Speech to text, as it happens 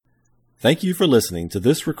Thank you for listening to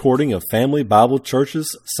this recording of Family Bible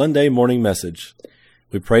Church's Sunday morning message.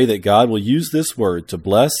 We pray that God will use this word to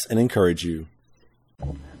bless and encourage you.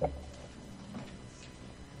 So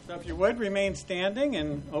if you would, remain standing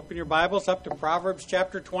and open your Bibles up to Proverbs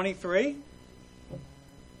chapter 23.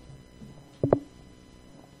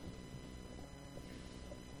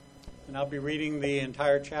 And I'll be reading the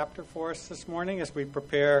entire chapter for us this morning as we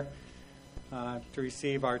prepare to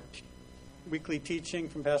receive our weekly teaching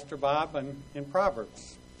from Pastor Bob in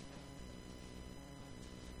Proverbs.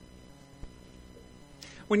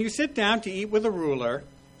 When you sit down to eat with a ruler,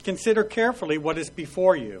 consider carefully what is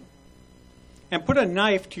before you, and put a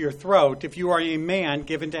knife to your throat if you are a man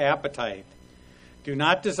given to appetite. Do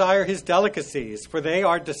not desire his delicacies, for they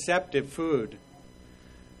are deceptive food.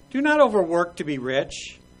 Do not overwork to be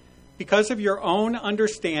rich. Because of your own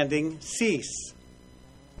understanding, cease.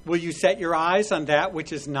 Will you set your eyes on that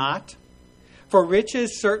which is not? For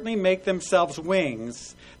riches certainly make themselves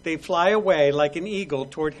wings. They fly away like an eagle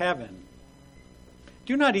toward heaven.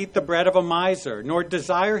 Do not eat the bread of a miser, nor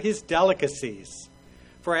desire his delicacies.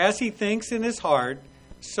 For as he thinks in his heart,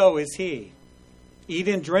 so is he. Eat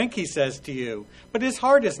and drink, he says to you, but his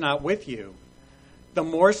heart is not with you. The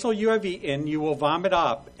morsel you have eaten you will vomit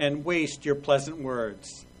up and waste your pleasant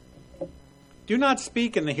words. Do not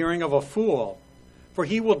speak in the hearing of a fool, for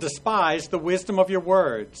he will despise the wisdom of your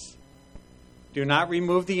words. Do not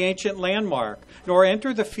remove the ancient landmark, nor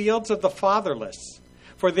enter the fields of the fatherless,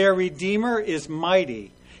 for their Redeemer is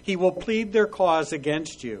mighty. He will plead their cause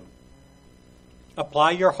against you.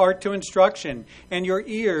 Apply your heart to instruction and your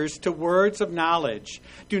ears to words of knowledge.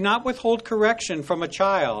 Do not withhold correction from a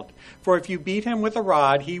child, for if you beat him with a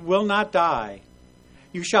rod, he will not die.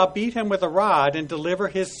 You shall beat him with a rod and deliver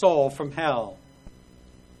his soul from hell.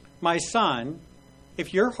 My son,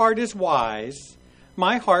 if your heart is wise,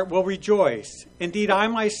 my heart will rejoice. Indeed, I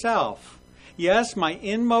myself, yes, my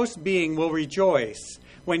inmost being will rejoice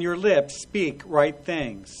when your lips speak right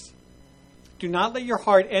things. Do not let your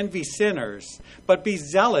heart envy sinners, but be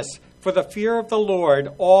zealous for the fear of the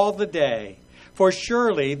Lord all the day. For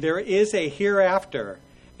surely there is a hereafter,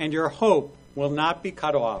 and your hope will not be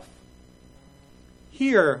cut off.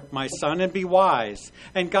 Hear, my son, and be wise,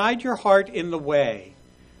 and guide your heart in the way.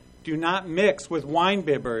 Do not mix with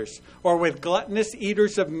winebibbers or with gluttonous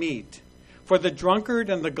eaters of meat, for the drunkard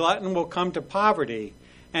and the glutton will come to poverty,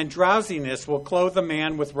 and drowsiness will clothe a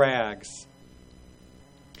man with rags.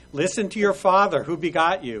 Listen to your father who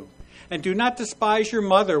begot you, and do not despise your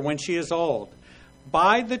mother when she is old.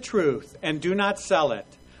 Buy the truth and do not sell it,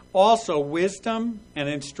 also wisdom and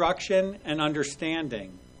instruction and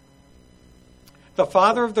understanding. The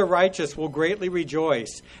father of the righteous will greatly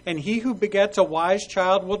rejoice, and he who begets a wise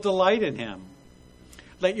child will delight in him.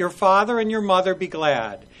 Let your father and your mother be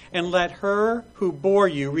glad, and let her who bore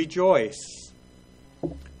you rejoice.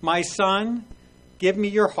 My son, give me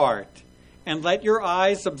your heart, and let your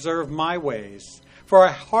eyes observe my ways. For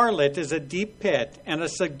a harlot is a deep pit, and a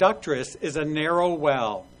seductress is a narrow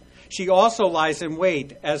well. She also lies in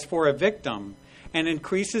wait as for a victim, and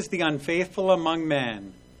increases the unfaithful among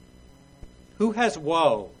men. Who has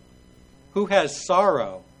woe? Who has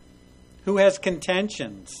sorrow? Who has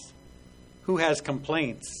contentions? Who has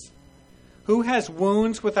complaints? Who has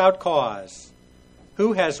wounds without cause?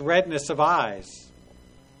 Who has redness of eyes?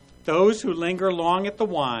 Those who linger long at the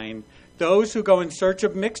wine, those who go in search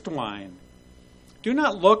of mixed wine. Do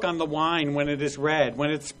not look on the wine when it is red,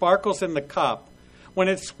 when it sparkles in the cup, when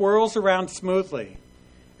it swirls around smoothly.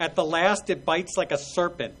 At the last it bites like a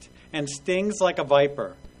serpent and stings like a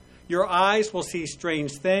viper. Your eyes will see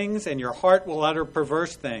strange things, and your heart will utter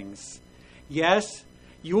perverse things. Yes,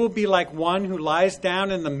 you will be like one who lies down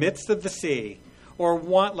in the midst of the sea, or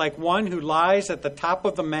like one who lies at the top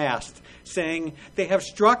of the mast, saying, "They have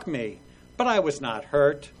struck me, but I was not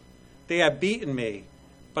hurt. They have beaten me,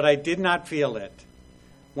 but I did not feel it.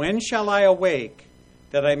 When shall I awake,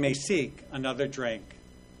 that I may seek another drink?"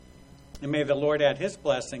 And may the Lord add his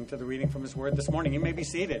blessing to the reading from his word this morning. You may be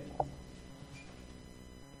seated.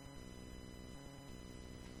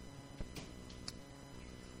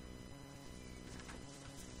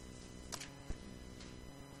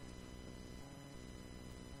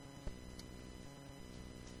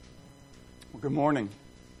 Good morning.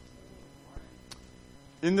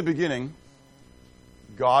 In the beginning,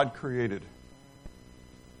 God created.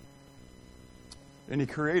 And he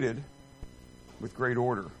created with great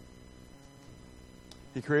order.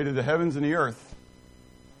 He created the heavens and the earth.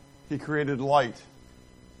 He created light.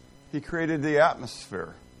 He created the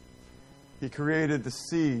atmosphere. He created the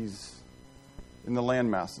seas and the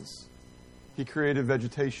land masses. He created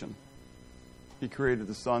vegetation. He created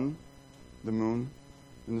the sun, the moon,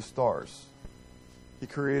 and the stars. He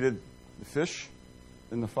created the fish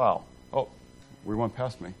and the fowl. Oh, we went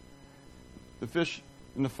past me. The fish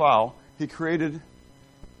and the fowl. He created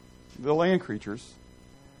the land creatures.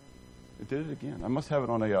 It did it again. I must have it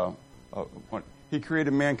on one. He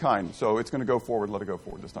created mankind, so it's going to go forward. Let it go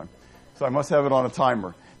forward this time. So I must have it on a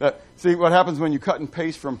timer. See what happens when you cut and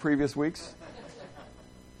paste from previous weeks?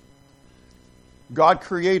 God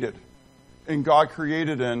created, and God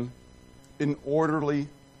created in an orderly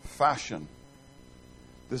fashion.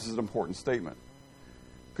 This is an important statement.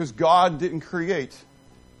 Because God didn't create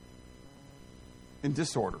in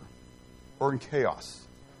disorder or in chaos.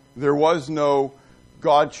 There was no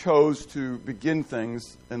God chose to begin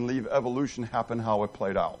things and leave evolution happen how it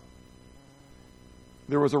played out.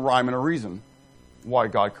 There was a rhyme and a reason why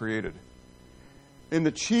God created. And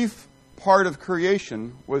the chief part of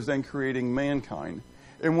creation was then creating mankind.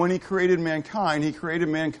 And when he created mankind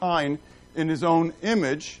in his own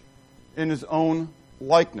image, in his own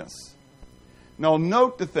likeness. Now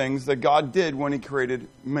note the things that God did when he created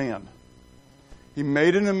man. He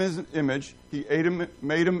made him in his image. He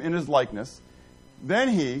made him in his likeness. Then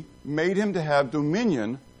he made him to have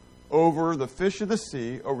dominion over the fish of the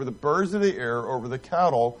sea, over the birds of the air, over the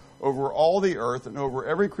cattle, over all the earth, and over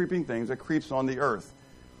every creeping thing that creeps on the earth.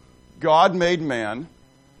 God made man,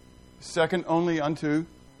 second only unto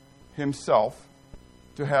himself,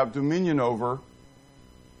 to have dominion over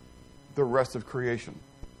the rest of creation.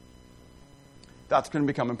 That's going to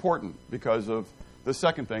become important because of the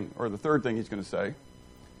second thing, or the third thing he's going to say.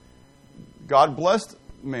 God blessed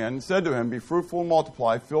man, said to him, be fruitful and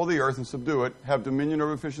multiply, fill the earth and subdue it, have dominion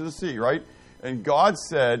over the fish of the sea, right? And God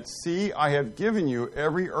said, see, I have given you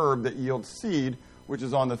every herb that yields seed, which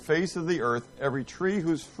is on the face of the earth, every tree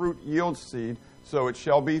whose fruit yields seed, so it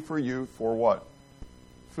shall be for you for what?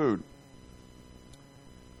 Food.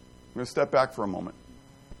 I'm going to step back for a moment.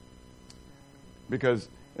 Because,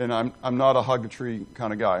 and I'm not a hug a tree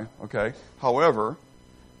kind of guy, okay? However,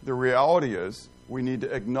 the reality is we need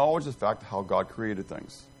to acknowledge the fact of how God created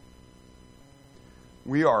things.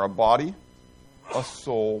 We are a body, a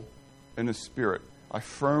soul, and a spirit. I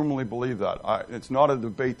firmly believe that. It's not a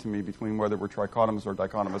debate to me between whether we're trichotomous or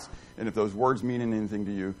dichotomous, and if those words mean anything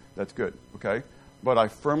to you, that's good, okay? But I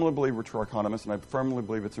firmly believe we're trichotomous, and I firmly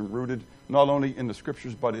believe it's rooted not only in the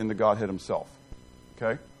Scriptures, but in the Godhead himself,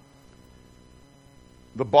 okay?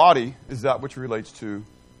 The body is that which relates to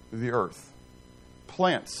the earth.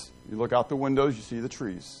 Plants, you look out the windows, you see the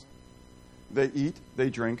trees. They eat, they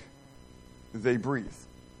drink, they breathe.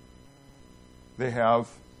 They have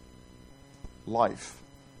life.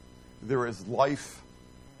 There is life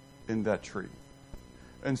in that tree.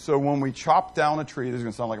 And so when we chop down a tree, this is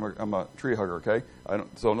going to sound like I'm a tree hugger, okay?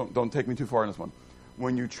 Don't take me too far in this one.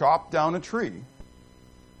 When you chop down a tree,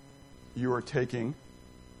 you are taking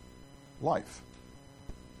life.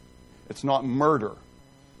 It's not murder.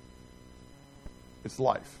 It's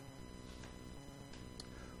life.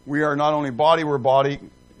 We are not only body, we're body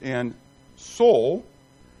and soul.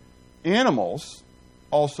 Animals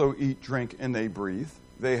also eat, drink, and they breathe.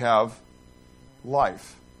 They have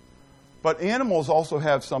life. But animals also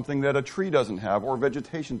have something that a tree doesn't have or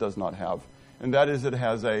vegetation does not have, and that is it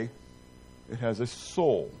has a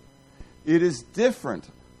soul. It is different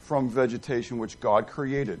from vegetation which God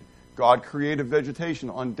created. God created vegetation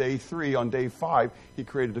on day 3. On day 5, he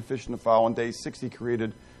created the fish and the fowl. On day 6, he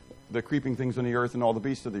created the creeping things on the earth and all the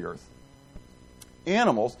beasts of the earth.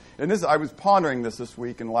 Animals, and I was pondering this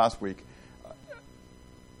week and last week.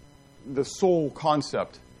 The soul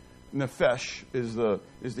concept, nefesh, is the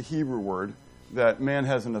Hebrew word that man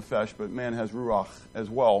has a nefesh, but man has ruach as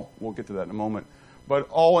well. We'll get to that in a moment. But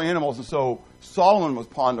all animals, and so Solomon was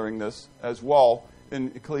pondering this as well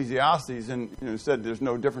in Ecclesiastes, and said there's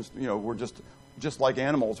no difference. We're just like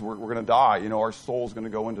animals. We're going to die. Our soul's going to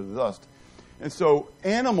go into the dust. And so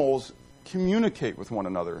animals communicate with one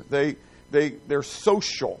another. They're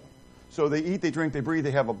social. So they eat, they drink, they breathe,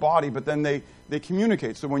 they have a body, but then they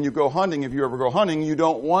communicate. So when you go hunting, if you ever go hunting, you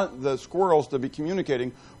don't want the squirrels to be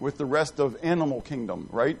communicating with the rest of animal kingdom,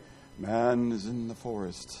 right? Man is in the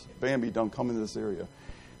forest. Bambi, don't come into this area.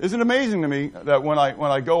 Isn't it amazing to me that when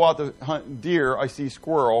I go out to hunt deer, I see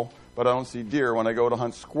squirrel, but I don't see deer. When I go to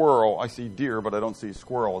hunt squirrel, I see deer, but I don't see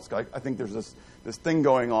squirrel. I think there's this thing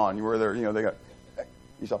going on where they got, hey,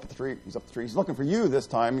 he's up the tree, he's looking for you this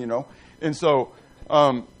time, And so,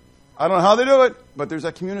 I don't know how they do it, but there's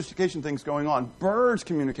that communication things going on. Birds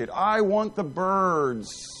communicate. I want the birds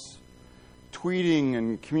tweeting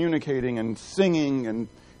and communicating and singing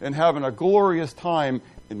and having a glorious time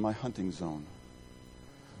in my hunting zone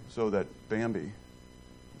so that Bambi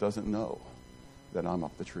doesn't know that I'm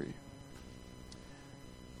up the tree.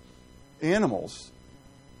 Animals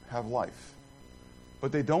have life.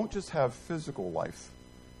 But they don't just have physical life.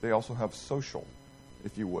 They also have social,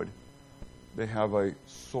 if you would. They have a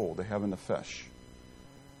soul. They have a nefesh.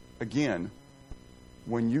 Again,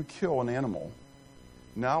 when you kill an animal,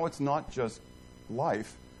 now it's not just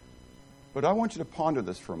life, but I want you to ponder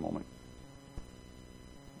this for a moment.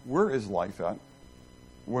 Where is life at?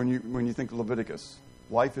 When you think Leviticus,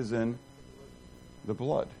 life is in the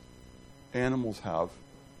blood. Animals have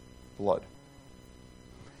blood.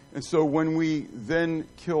 And so when we then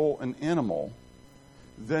kill an animal,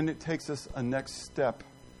 then it takes us a next step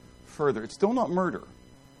further. It's still not murder,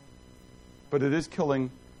 but it is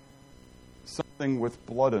killing something with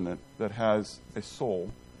blood in it that has a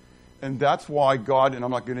soul. And that's why God, and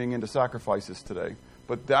I'm not getting into sacrifices today,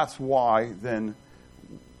 but that's why then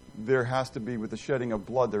there has to be, with the shedding of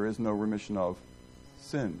blood, there is no remission of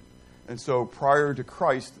sin. And so prior to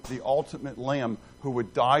Christ, the ultimate lamb who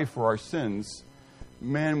would die for our sins,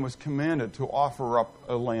 man was commanded to offer up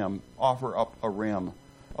a lamb, offer up a ram,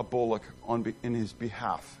 a bullock in his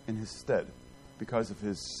behalf, in his stead, because of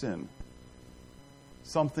his sin.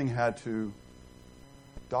 Something had to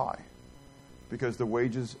die, because the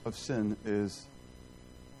wages of sin is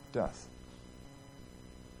death.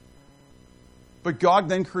 But God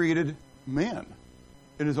then created man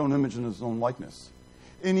in his own image and his own likeness.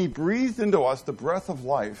 And he breathed into us the breath of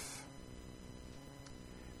life.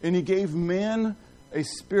 And he gave man a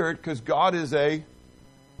spirit, because God is a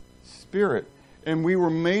spirit. And we were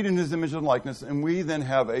made in his image and likeness, and we then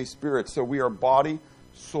have a spirit. So we are body,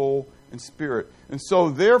 soul, and spirit. And so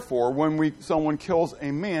therefore, when someone kills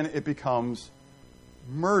a man, it becomes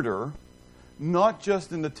murder, not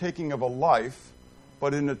just in the taking of a life,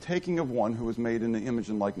 but in the taking of one who was made in the image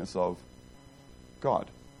and likeness of God.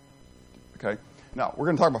 Okay? Now, we're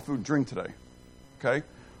going to talk about food and drink today. Okay?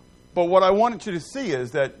 But what I wanted you to see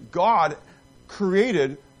is that God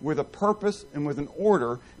created with a purpose and with an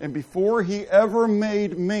order, and before he ever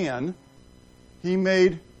made man, he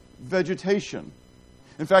made vegetation.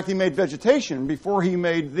 In fact, he made vegetation before he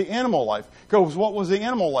made the animal life. Because what was the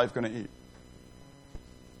animal life going to eat?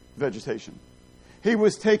 Vegetation. He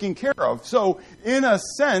was taking care of. So, in a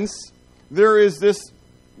sense, there is this,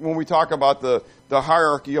 when we talk about the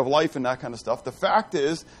hierarchy of life and that kind of stuff, the fact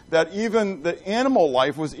is that even the animal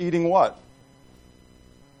life was eating what?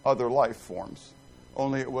 Other life forms.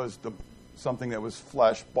 Only it was something that was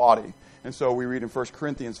flesh, body. And so we read in 1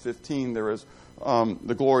 Corinthians 15, there is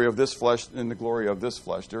the glory of this flesh and the glory of this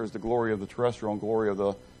flesh. There is the glory of the terrestrial and glory of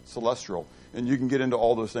the celestial. And you can get into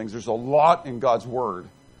all those things. There's a lot in God's Word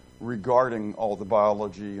regarding all the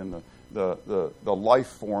biology and the life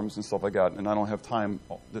forms and stuff like that. And I don't have time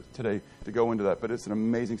today to go into that, but it's an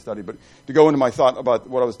amazing study. But to go into my thought about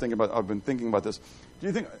what I was thinking about, I've been thinking about this. Do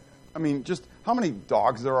you think, just how many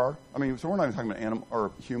dogs there are? So we're not even talking about animals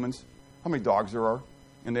or humans. How many dogs there are?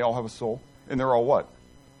 And they all have a soul? And they're all what?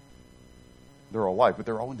 They're all life, but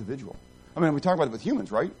they're all individual. We talk about it with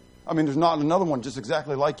humans, right? There's not another one just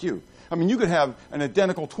exactly like you. You could have an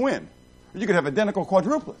identical twin. You could have identical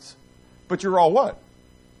quadruplets. But you're all what?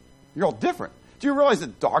 You're all different. Do you realize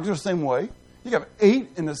that dogs are the same way? You have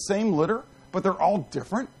 8 in the same litter, but they're all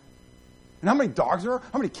different. And how many dogs there are?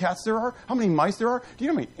 How many cats there are? How many mice there are? Do you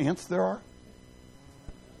know how many ants there are?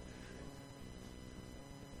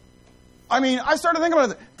 I started thinking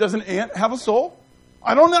about it. Does an ant have a soul?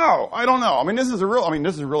 I don't know. This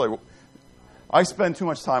is really, I spend too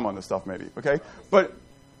much time on this stuff maybe, okay? But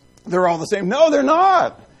they're all the same. No, they're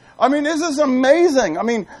not. This is amazing.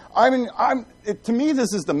 To me,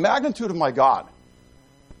 this is the magnitude of my God.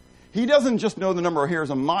 He doesn't just know the number of hairs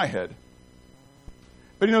on my head,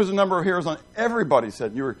 but he knows the number of hairs on everybody's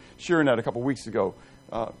head. You were sharing that a couple weeks ago,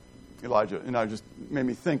 Elijah, and it just made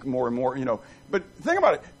me think more and more, But think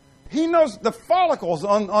about it. He knows the follicles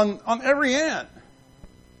on every ant.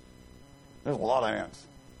 There's a lot of ants.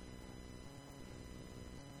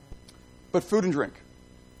 But food and drink.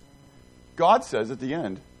 God says at the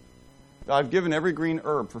end, I've given every green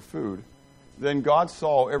herb for food. Then God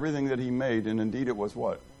saw everything that he made, and indeed it was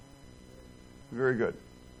what? Very good.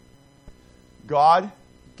 God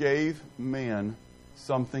gave man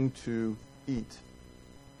something to eat.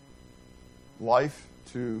 Life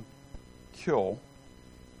to kill,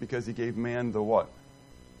 because he gave man the what?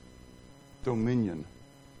 Dominion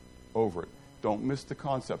over it. Don't miss the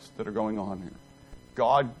concepts that are going on here.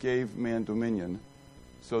 God gave man dominion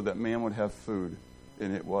so that man would have food,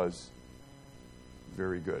 and it was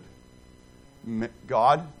very good.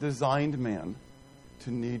 God designed man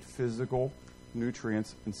to need physical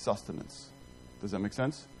nutrients and sustenance. Does that make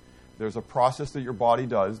sense? There's a process that your body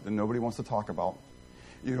does that nobody wants to talk about.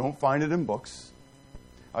 You don't find it in books.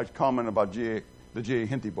 I comment about the G.A.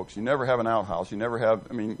 Hinty books. You never have an outhouse. You never have,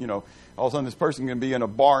 all of a sudden this person can be in a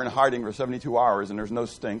barn hiding for 72 hours and there's no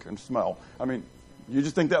stink and smell. You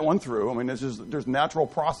just think that one through. There's natural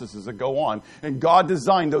processes that go on, and God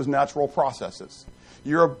designed those natural processes.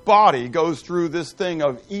 Your body goes through this thing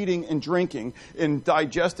of eating and drinking and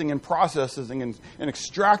digesting and processing and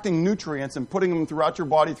extracting nutrients and putting them throughout your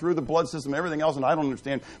body, through the blood system and everything else, and I don't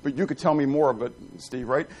understand, but you could tell me more of it, Steve,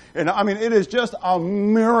 right? And it is just a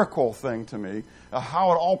miracle thing to me,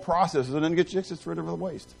 how it all processes, and then it gets rid of the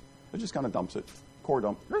waste. It just kind of dumps it. Core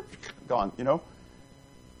dump. Gone,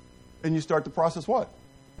 And you start the process what?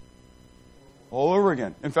 All over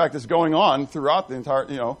again. In fact, it's going on throughout the entire,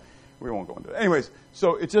 we won't go into it. Anyways,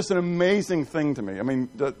 so it's just an amazing thing to me.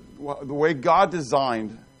 The way God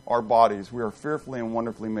designed our bodies, we are fearfully and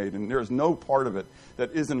wonderfully made, and there's no part of it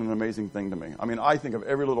that isn't an amazing thing to me. I think of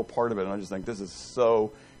every little part of it, and I just think this is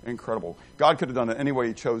so incredible. God could have done it any way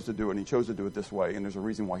he chose to do it, and he chose to do it this way, and there's a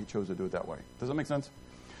reason why he chose to do it that way. Does that make sense?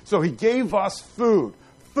 So he gave us food.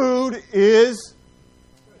 Food is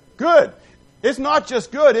good. It's not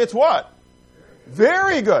just good, it's what?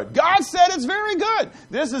 Very good. God said it's very good.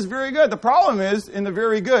 This is very good. The problem is, in the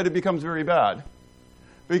very good, it becomes very bad.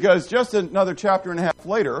 Because just another chapter and a half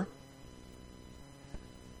later,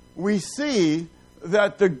 we see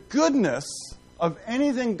that the goodness of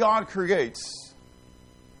anything God creates,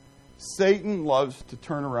 Satan loves to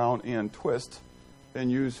turn around and twist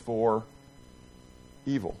and use for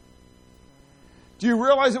evil. Do you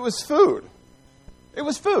realize it was food? It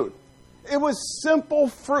was food. It was simple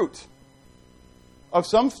fruit of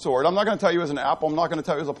some sort. I'm not going to tell you it was an apple. I'm not going to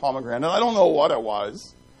tell you it was a pomegranate. I don't know what it was.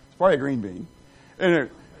 It's probably a green bean. And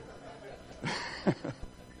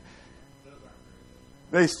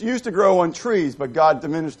they used to grow on trees, but God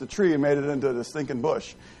diminished the tree and made it into the stinking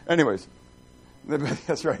bush. Anyways,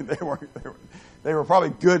 that's right. They were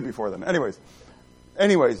probably good before then. Anyways,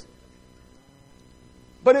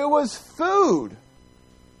 but it was food.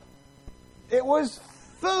 It was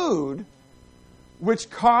food which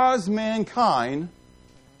caused mankind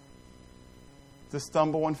to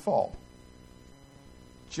stumble and fall.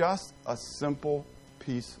 Just a simple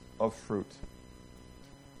piece of fruit.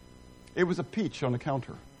 It was a peach on the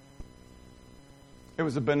counter. It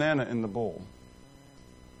was a banana in the bowl.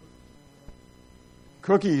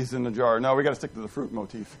 Cookies in the jar. No, we got to stick to the fruit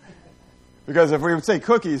motif. Because if we would say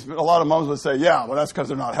cookies, a lot of moms would say, yeah, well, that's because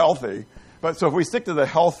they're not healthy. But so if we stick to the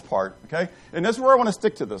health part, okay? And this is where I want to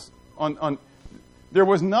stick to this. There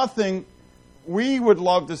was nothing, we would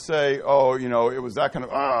love to say, it was that kind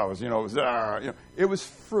of, it was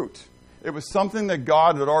fruit. It was something that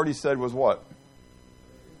God had already said was what?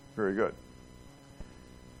 Very good.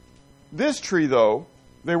 This tree, though,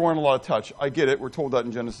 they weren't allowed to touch. I get it. We're told that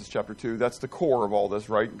in Genesis chapter 2. That's the core of all this,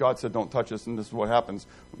 right? God said, don't touch this, and this is what happens.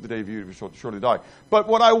 The day of you will surely die. But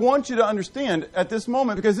what I want you to understand at this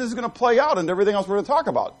moment, because this is going to play out into everything else we're going to talk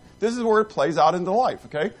about. This is where it plays out into life,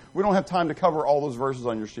 okay? We don't have time to cover all those verses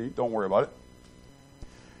on your sheet. Don't worry about it.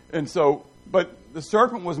 And so, but the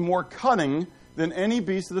serpent was more cunning than any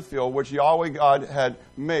beast of the field which Yahweh God had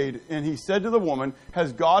made. And he said to the woman,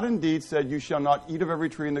 has God indeed said, you shall not eat of every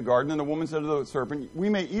tree in the garden? And the woman said to the serpent, we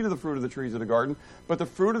may eat of the fruit of the trees of the garden, but the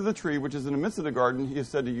fruit of the tree which is in the midst of the garden, he has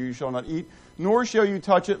said to you, you shall not eat, nor shall you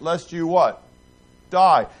touch it, lest you what?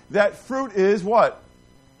 Die. That fruit is what?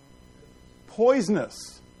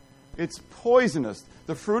 Poisonous. It's poisonous.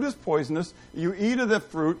 The fruit is poisonous. You eat of the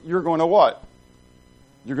fruit, you're going to what?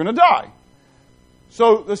 You're going to die.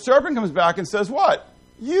 So the serpent comes back and says, what?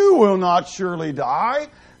 You will not surely die.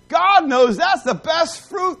 God knows that's the best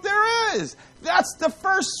fruit there is. That's the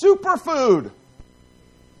first superfood.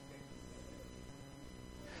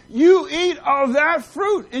 You eat of that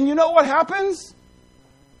fruit, and you know what happens?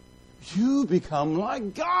 You become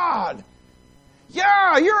like God.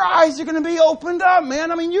 Yeah, your eyes are going to be opened up, man.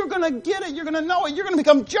 You're going to get it. You're going to know it. You're going to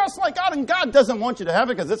become just like God, and God doesn't want you to have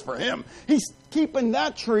it because it's for Him. He's keeping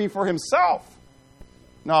that tree for Himself.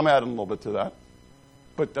 Now, I'm adding a little bit to that.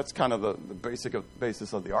 But that's kind of the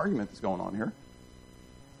basis of the argument that's going on here.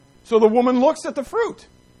 So the woman looks at the fruit.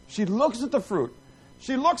 She looks at the fruit.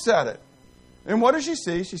 She looks at it. And what does she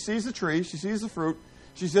see? She sees the tree. She sees the fruit.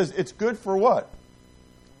 She says, it's good for what?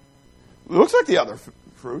 It looks like the other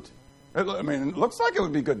fruit. It looks like it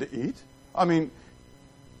would be good to eat.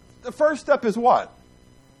 The first step is what?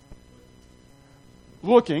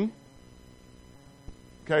 Looking.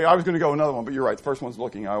 Okay, I was going to go another one, but you're right. The first one's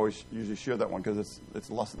looking. I always usually share that one because it's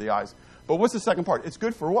the lust of the eyes. But what's the second part? It's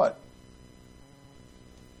good for what?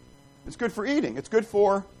 It's good for eating. It's good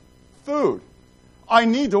for food. I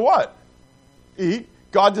need to what? Eat.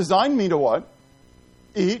 God designed me to what?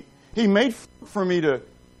 Eat. He made for me to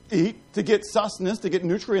eat, to get sustenance, to get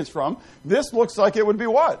nutrients from. This looks like it would be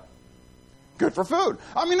what? Good for food.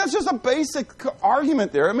 I mean, that's just a basic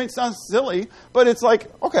argument there. I mean, it sounds silly, but it's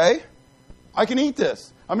like, okay, I can eat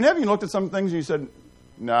this. I mean, have you looked at some things and you said,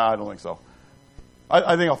 nah, I don't think so.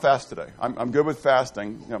 I think I'll fast today. I'm good with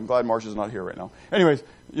fasting. I'm glad Marsha's not here right now. Anyways,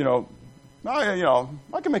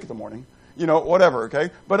 I can make it the morning. Whatever, okay?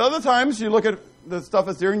 But other times you look at the stuff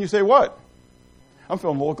that's there and you say, what? I'm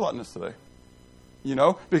feeling a little gluttonous today.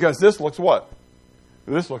 Because this looks what?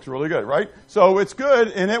 This looks really good, right? So it's good,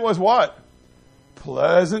 and it was what?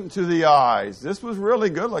 Pleasant to the eyes. This was really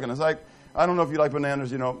good looking. It's like, I don't know if you like bananas,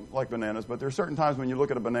 you don't like bananas, but there are certain times when you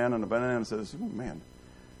look at a banana and the banana says, oh man,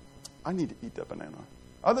 I need to eat that banana.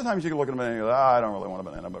 Other times you can look at a banana and go, I don't really want a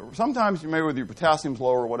banana. But sometimes, maybe with your potassium's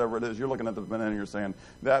low or whatever it is, you're looking at the banana and you're saying,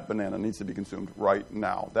 that banana needs to be consumed right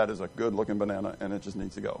now. That is a good-looking banana, and it just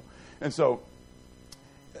needs to go. And so,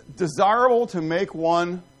 desirable to make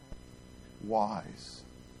one wise.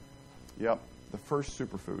 Yep, the first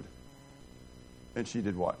superfood. And she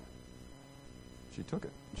did what? She took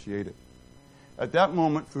it. She ate it. At that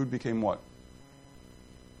moment, food became what?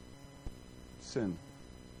 Sin.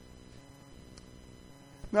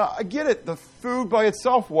 Now, I get it. The food by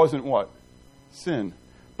itself wasn't what? Sin.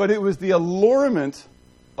 But it was the allurement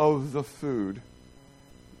of the food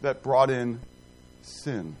that brought in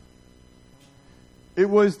sin. It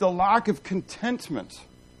was the lack of contentment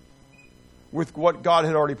with what God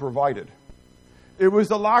had already provided. It was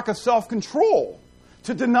the lack of self-control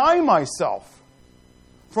to deny myself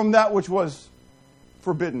from that which was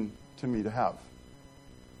forbidden to me to have.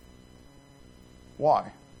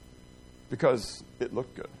 Why? Because it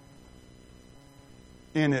looked good.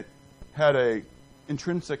 And it had an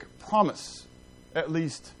intrinsic promise, at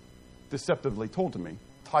least deceptively told to me,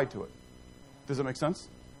 tied to it. Does that make sense?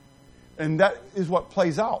 And that is what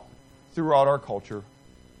plays out throughout our culture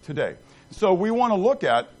today. So we want to look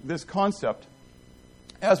at this concept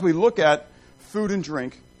as we look at food and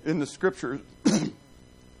drink in the Scriptures,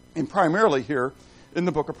 and primarily here in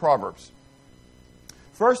the book of Proverbs.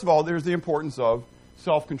 First of all, there's the importance of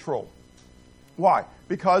self-control. Why?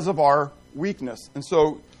 Because of our weakness. And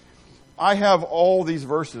so I have all these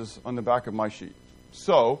verses on the back of my sheet.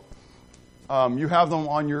 So you have them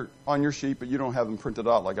on your sheet, but you don't have them printed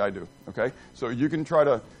out like I do. Okay? So you can try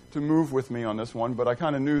to move with me on this one, but I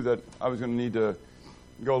kind of knew that I was going to need to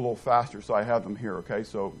go a little faster, so I have them here. Okay?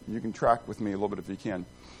 So you can track with me a little bit if you can.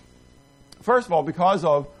 First of all, because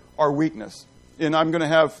of our weakness. And I'm going to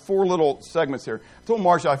have 4 little segments here. I told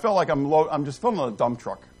Marcia, I felt like I'm just filling a dump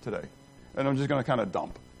truck today. And I'm just going to kind of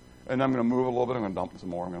dump. And I'm going to move a little bit. I'm going to dump some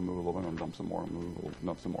more. I'm going to move a little bit. I'm going to dump some more. I'm going to move a little,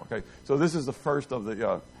 dump some more. Okay? So this is the first of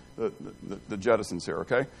the jettisons here.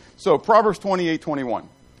 Okay? So Proverbs 28:21.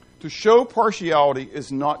 To show partiality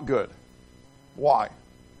is not good. Why?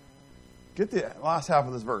 Get the last half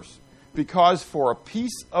of this verse. Because for a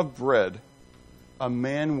piece of bread, a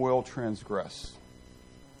man will transgress.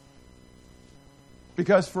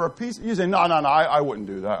 Because for a piece, you say, no, I wouldn't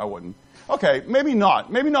do that. I wouldn't. Okay, maybe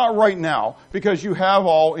not. Maybe not right now, because you have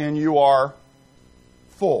all and you are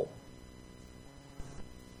full.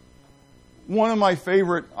 One of my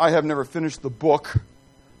favorite, I have never finished the book.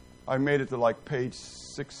 I made it to like page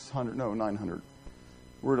 900.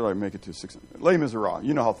 Where did I make it to? 600. Les Miserables.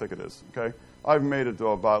 You know how thick it is, okay? I've made it to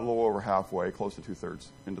about a little over halfway, close to 2/3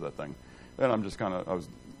 into that thing. And I'm just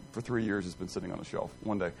for 3 years, it's been sitting on the shelf.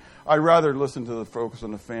 One day, I'd rather listen to the Focus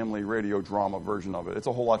on the Family radio drama version of it. It's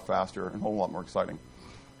a whole lot faster and a whole lot more exciting.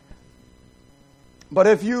 But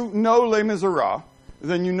if you know Les Miserables,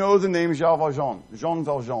 then you know the name Jean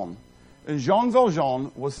Valjean. And Jean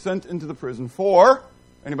Valjean was sent into the prison for,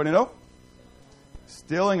 anybody know?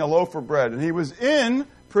 Stealing a loaf of bread. And he was in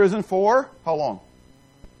prison for how long?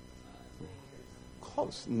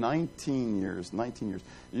 Close. 19 years. 19 years.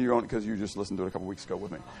 You don't, because you just listened to it a couple weeks ago with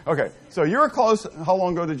me. Okay, so you were close. How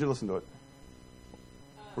long ago did you listen to it?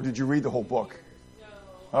 Or did you read the whole book? No.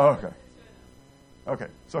 Oh, okay. Okay,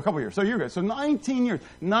 so a couple years. So you're good. So 19 years.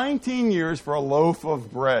 19 years for a loaf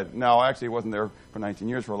of bread. Now, actually, he wasn't there for 19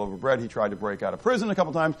 years for a loaf of bread. He tried to break out of prison a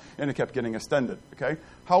couple times, and it kept getting extended. Okay?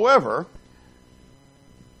 However,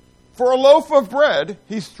 for a loaf of bread,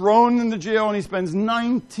 he's thrown into jail, and he spends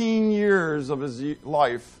 19 years of his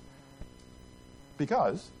life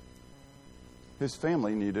because his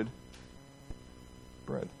family needed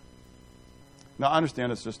bread. Now, I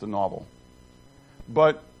understand it's just a novel.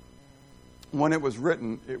 But when it was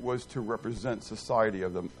written, it was to represent society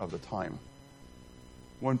of the time.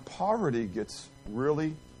 When poverty gets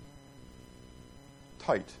really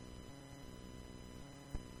tight,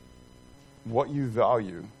 what you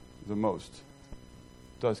value the most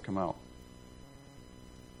does come out.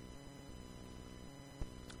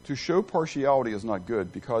 To show partiality is not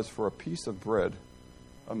good, because for a piece of bread,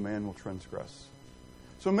 a man will transgress.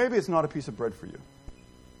 So maybe it's not a piece of bread for you.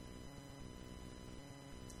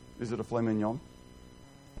 Is it a filet mignon?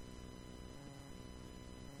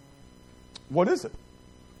 What is it?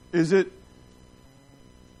 Is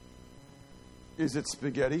it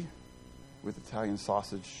spaghetti with Italian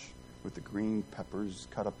sausage with the green peppers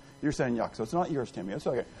cut up? You're saying yuck, so it's not yours, Timmy. It's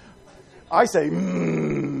okay. I say,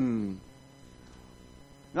 mmm.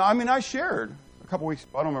 Now, I shared a couple weeks,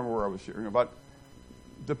 I don't remember where I was sharing, about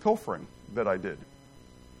the pilfering that I did.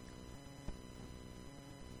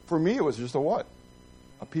 For me, it was just a what?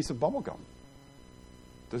 A piece of bubble gum.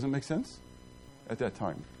 Does it make sense? At that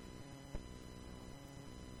time.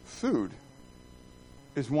 Food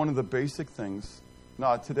is one of the basic things.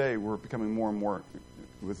 Now, today we're becoming more and more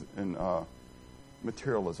in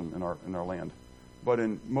materialism in our land. But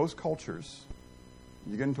in most cultures,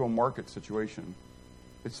 you get into a market situation,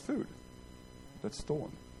 it's food that's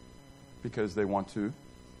stolen because they want to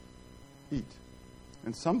eat.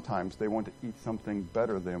 And sometimes they want to eat something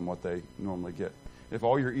better than what they normally get. If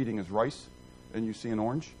all you're eating is rice and you see an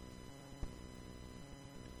orange,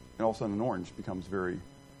 and all of a sudden an orange becomes very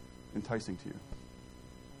enticing to you.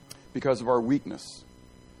 Because of our weakness.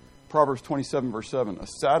 Proverbs 27, verse 7, a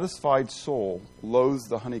satisfied soul loathes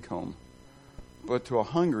the honeycomb, but to a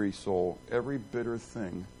hungry soul, every bitter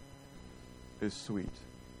thing is sweet.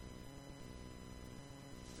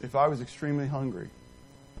 If I was extremely hungry,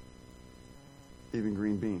 even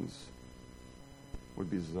green beans would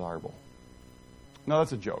be desirable. No,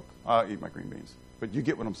 that's a joke. I eat my green beans. But you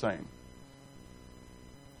get what I'm saying.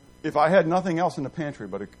 If I had nothing else in the pantry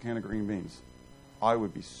but a can of green beans, I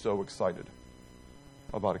would be so excited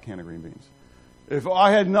about a can of green beans. If I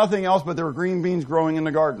had nothing else but there were green beans growing in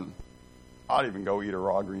the garden, I'd even go eat a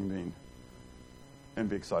raw green bean and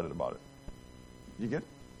be excited about it. You get it?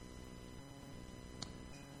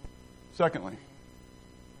 Secondly,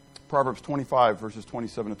 Proverbs 25, verses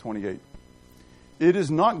 27 to 28. It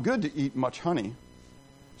is not good to eat much honey,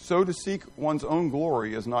 so to seek one's own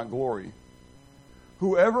glory is not glory.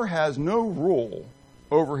 Whoever has no rule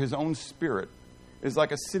over his own spirit is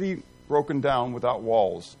like a city broken down without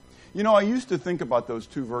walls. You know, I used to think about those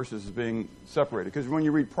two verses as being separated, because when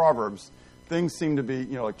you read Proverbs, things seem to be,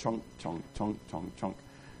 like chunk, chunk, chunk, chunk, chunk.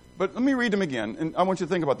 But let me read them again, and I want you to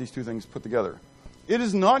think about these two things put together. It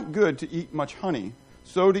is not good to eat much honey,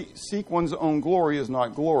 so to seek one's own glory is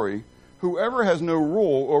not glory. Whoever has no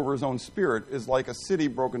rule over his own spirit is like a city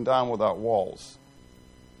broken down without walls.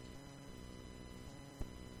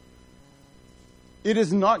 It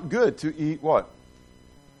is not good to eat what?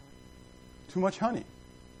 Too much honey.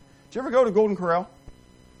 Did you ever go to Golden Corral?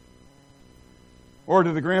 Or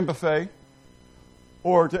to the Grand Buffet?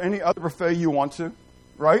 Or to any other buffet you want to?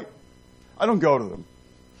 Right? I don't go to them.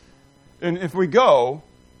 And if we go,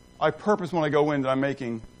 I purpose when I go in that I'm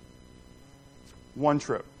making one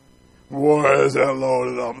trip. What is that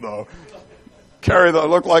loaded up, though?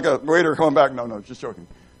 Look like a waiter coming back. No, just joking.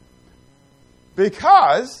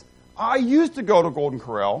 Because I used to go to Golden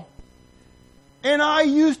Corral, and I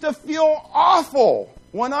used to feel awful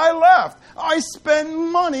when I left. I spent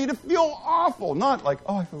money to feel awful. Not like,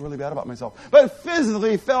 I feel really bad about myself, but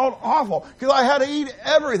physically felt awful because I had to eat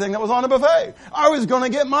everything that was on the buffet. I was going to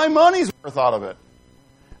get my money's worth out of it.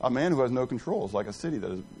 A man who has no control is like a city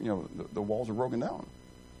that is, the walls are broken down.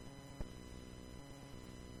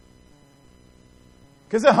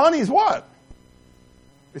 Because the honey is what?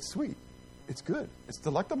 It's sweet. It's good. It's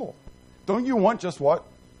delectable. Don't you want just what?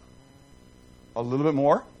 A little bit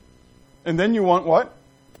more? And then you want what?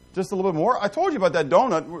 Just a little bit more? I told you about that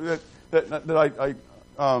donut that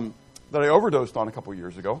I overdosed on a couple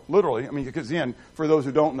years ago. Literally. Because again, for those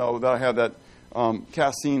who don't know, that I have that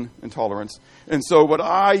casein intolerance. And so, but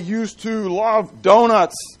I used to love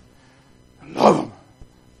donuts. Love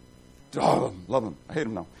them. I hate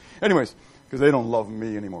them now. Anyways, because they don't love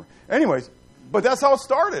me anymore. Anyways, but that's how it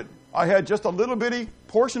started. I had just a little bitty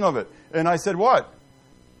portion of it. And I said, what?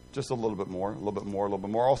 Just a little bit more, a little bit more, a little bit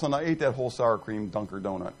more. All of a sudden, I ate that whole sour cream Dunker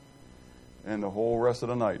donut. And the whole rest of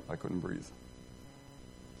the night, I couldn't breathe.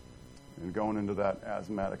 And going into that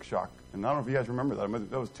asthmatic shock. And I don't know if you guys remember that.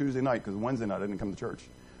 That was Tuesday night, because Wednesday night I didn't come to church.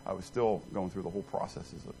 I was still going through the whole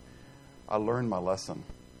processes. I learned my lesson.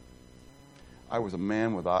 I was a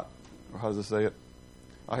man without, how does it say it?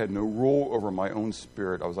 I had no rule over my own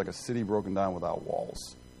spirit. I was like a city broken down without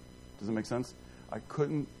walls. Does it make sense? I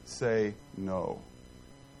couldn't say no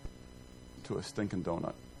to a stinking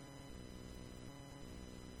donut.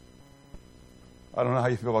 I don't know how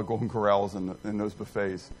you feel about Golden Corrals and those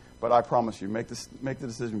buffets, but I promise you, make the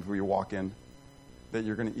decision before you walk in that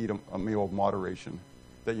you're going to eat a meal of moderation.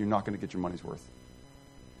 that you're not going to get your money's worth.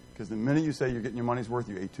 Because the minute you say you're getting your money's worth,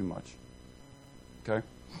 you ate too much. Okay?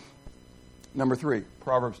 Number 3,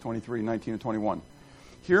 Proverbs 23, 19 and 21.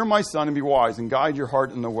 Hear, my son, and be wise, and guide your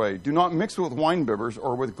heart in the way. Do not mix with winebibbers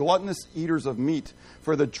or with gluttonous eaters of meat,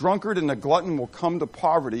 for the drunkard and the glutton will come to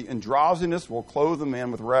poverty, and drowsiness will clothe a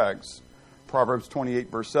man with rags. Proverbs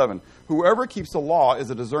 28, verse 7. Whoever keeps the law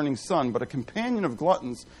is a discerning son, but a companion of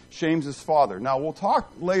gluttons shames his father. Now, we'll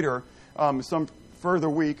talk later, some further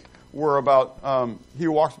week, where about he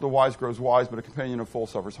who walks with the wise grows wise, but a companion of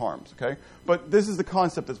fools suffers harms. Okay? But this is the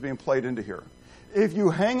concept that's being played into here. If you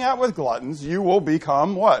hang out with gluttons, you will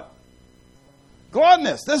become what?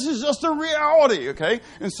 Gluttonous. This is just a reality, okay?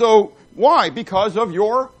 And so, why? Because of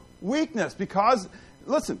your weakness. Because,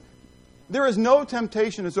 listen, there is no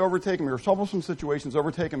temptation that's overtaken me, or troublesome situations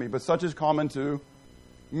overtaken me, but such is common to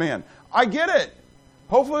man. I get it.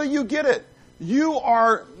 Hopefully you get it. You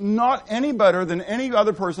are not any better than any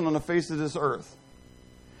other person on the face of this earth.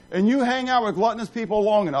 And you hang out with gluttonous people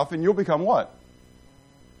long enough, and you'll become what?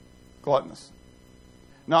 Gluttonous.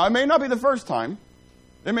 Now, it may not be the first time.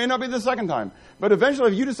 It may not be the second time. But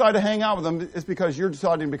eventually, if you decide to hang out with them, it's because you're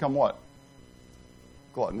deciding to become what?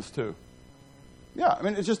 Gluttonous too. Yeah, I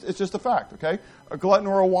mean, it's just a fact, okay? A glutton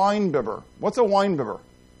or a wine bibber. What's a wine bibber?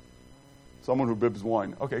 Someone who bibs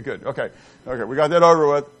wine. Okay, good. Okay, we got that over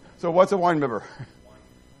with. So what's a wine bibber?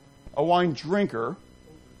 A wine drinker.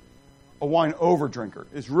 A wine over drinker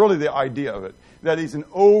is really the idea of it. That he's an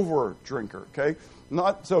over drinker, okay?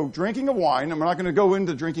 So drinking of wine, and we're not going to go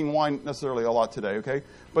into drinking wine necessarily a lot today, okay?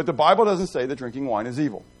 But the Bible doesn't say that drinking wine is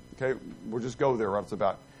evil, okay? We'll just go there right off the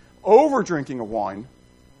bat. Over drinking of wine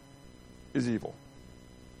is evil.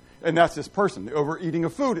 And that's this person. The overeating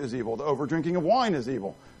of food is evil. The over drinking of wine is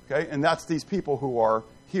evil, okay? And that's these people who are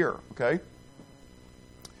here, okay?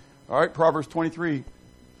 All right, Proverbs 23,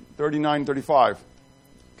 39, 35,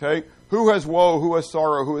 okay? Who has woe, who has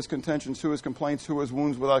sorrow, who has contentions, who has complaints, who has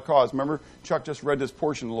wounds without cause? Remember, Chuck just read this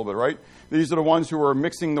portion a little bit, right? These are the ones who are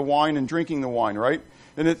mixing the wine and drinking the wine, right?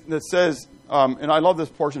 And it says, and I love this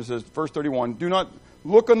portion, it says, verse 31, do not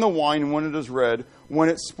look on the wine when it is red, when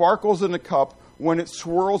it sparkles in the cup, when it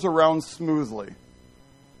swirls around smoothly.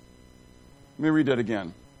 Let me read that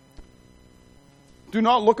again. Do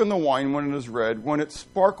not look on the wine when it is red, when it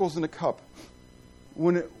sparkles in the cup,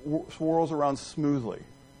 when it swirls around smoothly.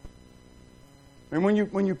 And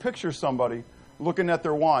when you picture somebody looking at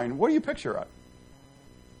their wine, what do you picture at?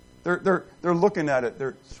 They're looking at it,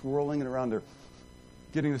 they're swirling it around, they're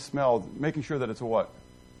getting the smell, making sure that it's a what?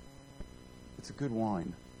 It's a good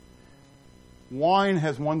wine. Wine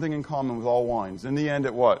has one thing in common with all wines. In the end,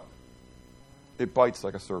 it what? It bites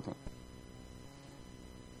like a serpent.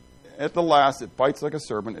 At the last, it bites like a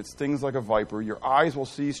serpent, it stings like a viper. Your eyes will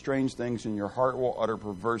see strange things, and your heart will utter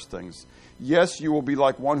perverse things. Yes, you will be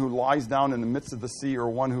like one who lies down in the midst of the sea, or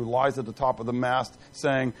one who lies at the top of the mast,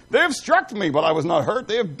 saying, they have struck me, but I was not hurt.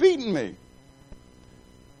 They have beaten me.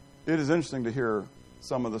 It is interesting to hear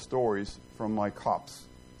some of the stories from my cops'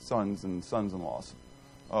 sons and sons-in-laws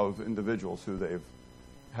of individuals who they've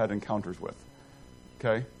had encounters with.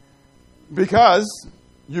 Okay? Because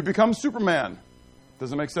you become Superman.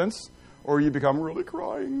 Does it make sense? Or you become really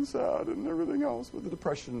crying, sad, and everything else with the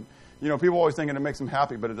depression. You know, people always think it makes them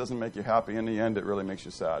happy, but it doesn't make you happy. In the end, it really makes you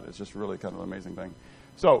sad. It's just really kind of an amazing thing.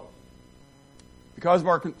 So, because of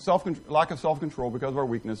our lack of self-control, because of our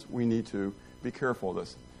weakness, we need to be careful of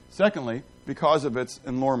this. Secondly, because of its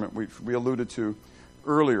allurement, which we alluded to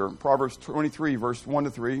earlier, Proverbs 23, verse 1 to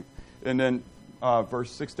 3, and then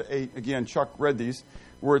verse 6 to 8. Again, Chuck read these,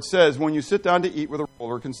 where it says, when you sit down to eat with a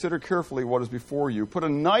ruler, consider carefully what is before you. Put a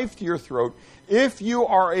knife to your throat if you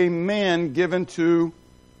are a man given to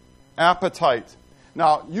appetite.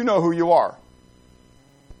 Now, you know who you are.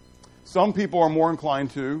 Some people are more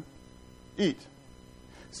inclined to eat.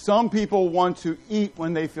 Some people want to eat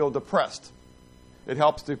when they feel depressed. It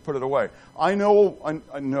helps to put it away. I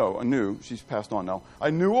knew, she's passed on now,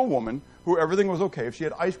 I knew a woman who everything was okay if she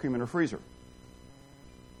had ice cream in her freezer.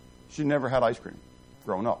 She never had ice cream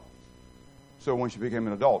growing up. So when she became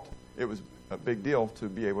an adult, it was a big deal to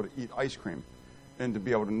be able to eat ice cream and to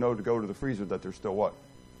be able to know to go to the freezer that there's still what?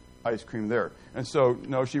 Ice cream there. And so,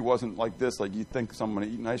 no, she wasn't like this, like you think someone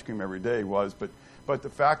eating ice cream every day was, but the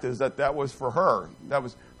fact is that was for her. That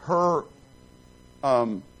was her,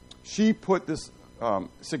 she put this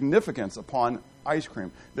significance upon ice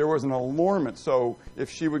cream. There was an allurement. So if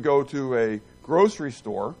she would go to a grocery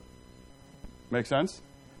store, make sense?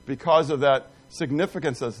 Because of that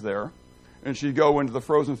significance that's there, and she'd go into the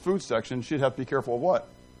frozen food section, she'd have to be careful of what?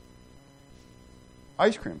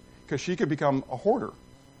 Ice cream. Because she could become a hoarder.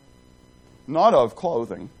 Not of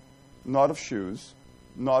clothing, not of shoes,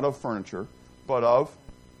 not of furniture, but of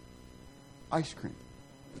ice cream.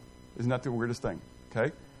 Isn't that the weirdest thing?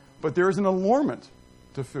 Okay? But there is an allurement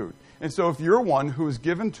to food. And so if you're one who is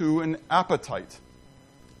given to an appetite,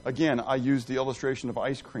 again, I use the illustration of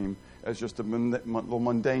ice cream as just a little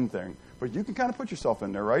mundane thing. But you can kind of put yourself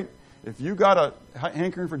in there, right? If you got a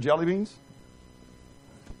hankering for jelly beans,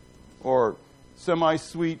 or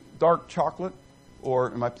semi-sweet dark chocolate,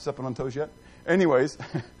 or am I stepping on toes yet? Anyways,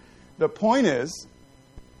 the point is,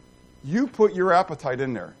 you put your appetite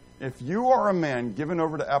in there. If you are a man given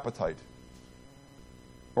over to appetite,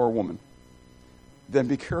 or a woman, then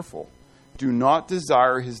be careful. Do not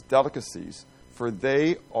desire his delicacies, for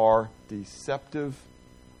they are deceptive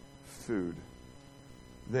food.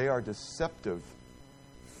 They are deceptive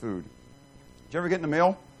food. Did you ever get in the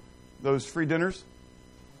mail those free dinners?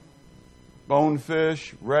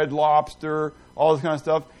 Bonefish, red lobster, all this kind of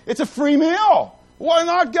stuff. It's a free meal. Why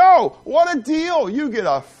not go? What a deal. You get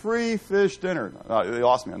a free fish dinner. They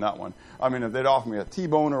lost me on that one. I mean, if they'd offer me a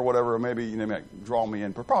T-bone or whatever, maybe they might draw me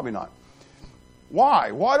in, but probably not.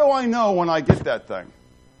 Why? Why do I know when I get that thing?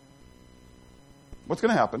 What's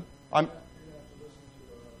going to happen? I'm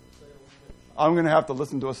going to have to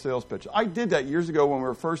listen to a sales pitch. I did that years ago when we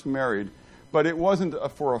were first married, but it wasn't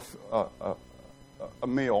for a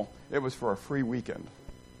meal. It was for a free weekend.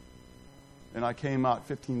 And I came out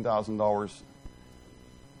 $15,000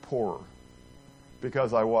 poorer.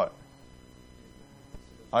 Because I what?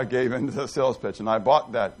 I gave into the sales pitch. And I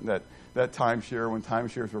bought that timeshare when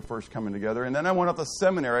timeshares were first coming together. And then I went up to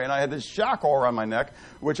seminary, and I had this shackle around my neck,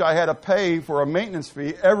 which I had to pay for a maintenance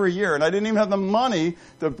fee every year. And I didn't even have the money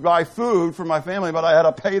to buy food for my family, but I had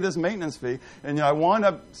to pay this maintenance fee. And I wound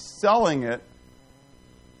up selling it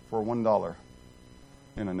for $1.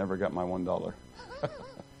 And I never got my $1.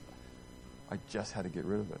 I just had to get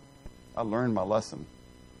rid of it. I learned my lesson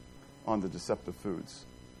on the deceptive foods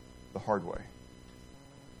the hard way.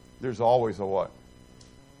 There's always a what?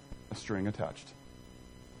 A string attached.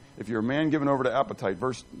 If you're a man given over to appetite,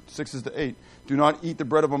 verse 6-8, do not eat the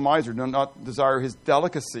bread of a miser, do not desire his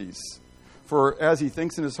delicacies. For as he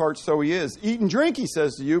thinks in his heart, so he is. Eat and drink, he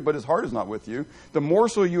says to you, but his heart is not with you. The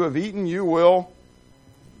morsel you have eaten, you will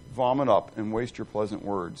vomit up and waste your pleasant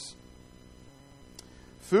words.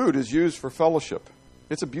 Food is used for fellowship.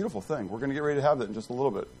 It's a beautiful thing. We're going to get ready to have that in just a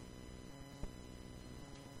little bit.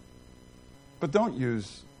 But don't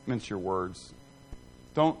mince your words.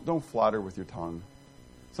 Don't flatter with your tongue.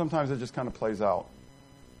 Sometimes it just kind of plays out.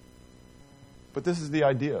 But this is the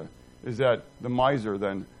idea, is that the miser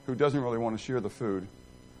then, who doesn't really want to share the food,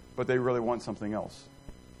 but they really want something else.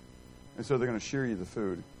 And so they're going to share you the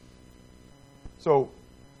food. So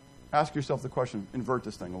ask yourself the question, invert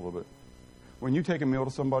this thing a little bit. When you take a meal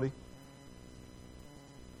to somebody,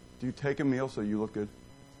 do you take a meal so you look good?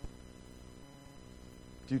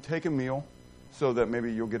 Do you take a meal so that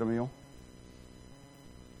maybe you'll get a meal?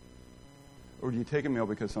 Or do you take a meal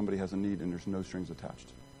because somebody has a need and there's no strings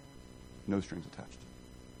attached? No strings attached.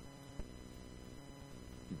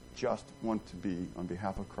 You just want to be, on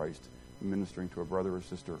behalf of Christ, ministering to a brother or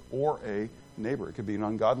sister or a neighbor. It could be an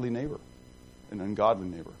ungodly neighbor,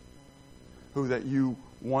 who that you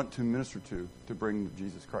want to minister to bring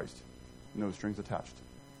Jesus Christ. No strings attached.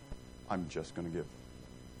 I'm just going to give.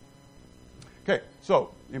 Okay,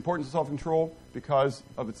 so the importance of self-control because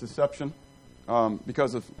of its deception,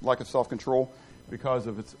 because of lack of self-control, because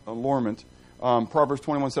of its allurement. Proverbs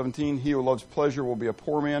 21:17, he who loves pleasure will be a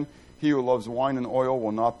poor man. He who loves wine and oil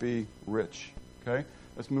will not be rich. Okay,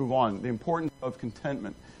 let's move on. The importance of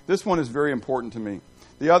contentment. This one is very important to me.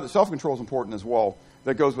 The other self-control is important as well.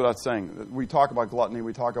 That goes without saying. We talk about gluttony,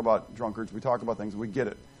 we talk about drunkards, we talk about things, we get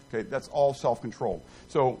it. Okay, that's all self-control.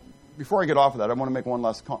 So before I get off of that, I want to make one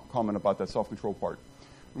last comment about that self-control part.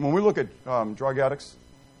 When we look at drug addicts,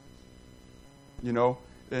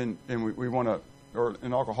 and we want to, or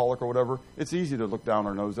an alcoholic or whatever, it's easy to look down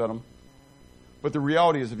our nose at them. But the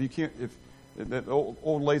reality is, if that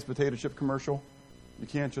old Lay's potato chip commercial, you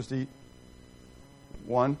can't just eat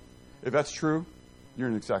one. If that's true, you're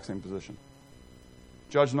in the exact same position.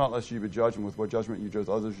 Judge not lest you be judged, and with what judgment you judge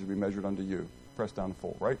others should be measured unto you. Pressed down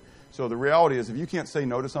full, right? So the reality is, if you can't say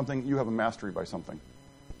no to something, you have a mastery by something.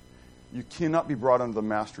 You cannot be brought under the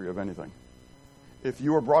mastery of anything. If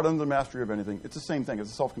you are brought under the mastery of anything, it's the same thing.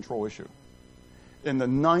 It's a self-control issue. In the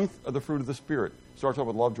 9th of the fruit of the Spirit, starts off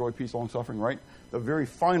with love, joy, peace, long-suffering, right? The very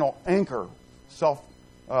final anchor, fruit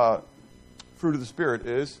of the Spirit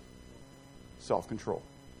is self-control.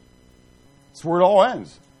 It's where it all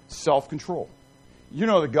ends. Self-control. You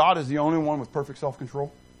know that God is the only one with perfect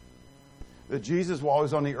self-control? That Jesus, while he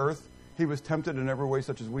was on the earth, he was tempted in every way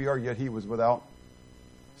such as we are, yet he was without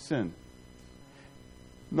sin.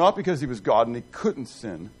 Not because he was God and he couldn't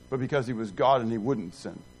sin, but because he was God and he wouldn't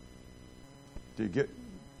sin. Do you get?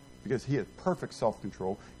 Because he had perfect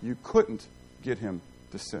self-control. You couldn't get him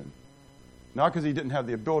to sin. Not because he didn't have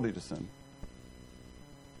the ability to sin.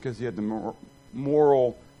 Because he had the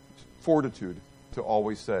moral fortitude to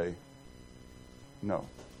always say no.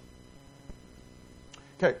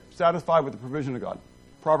 Okay, satisfied with the provision of God.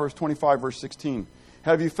 Proverbs 25, verse 16.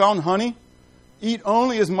 Have you found honey? Eat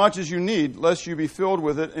only as much as you need, lest you be filled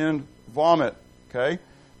with it and vomit. Okay?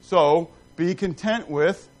 So, be content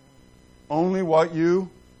with only what you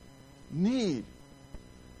need.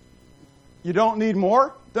 You don't need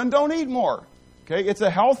more? Then don't eat more. Okay? It's a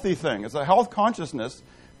healthy thing. It's a health consciousness.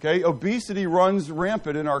 Okay? Obesity runs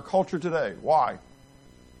rampant in our culture today. Why?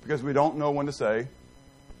 Because we don't know when to say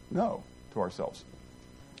no to ourselves.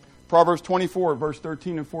 Proverbs 24, verse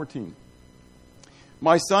 13 and 14.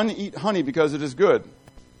 My son, eat honey because it is good,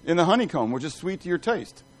 in the honeycomb, which is sweet to your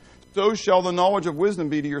taste. So shall the knowledge of wisdom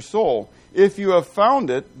be to your soul. If you have found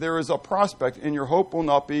it, there is a prospect, and your hope will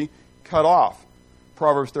not be cut off.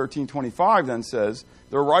 Proverbs 13:25 then says,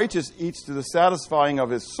 the righteous eats to the satisfying of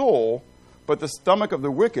his soul, but the stomach of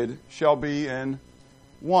the wicked shall be in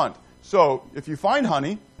want. So, if you find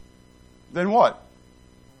honey, then what?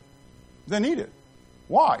 Then eat it.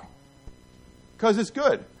 Why? Because it's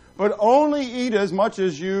good. But only eat as much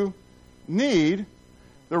as you need.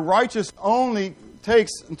 The righteous only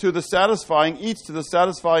takes to the satisfying, eats to the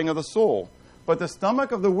satisfying of the soul. But the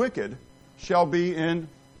stomach of the wicked shall be in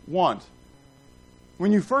want.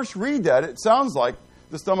 When you first read that, it sounds like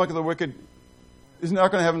the stomach of the wicked is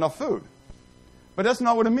not going to have enough food. But that's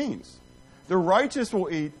not what it means. The righteous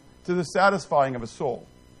will eat to the satisfying of his soul.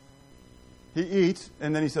 He eats,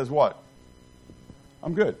 and then he says, what?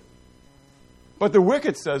 I'm good. But the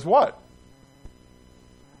wicked says what?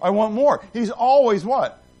 I want more. He's always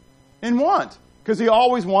what? In want. Because he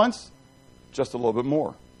always wants just a little bit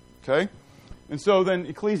more. Okay? And so then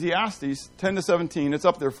Ecclesiastes 10-17, it's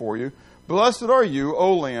up there for you. Blessed are you,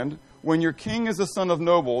 O land, when your king is a son of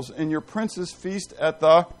nobles, and your princes feast at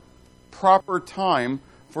the proper time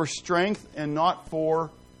for strength and not for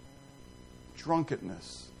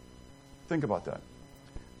drunkenness. Think about that.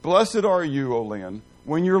 Blessed are you, O land,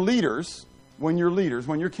 when your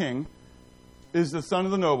king is the son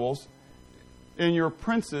of the nobles, and your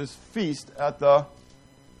princes feast at the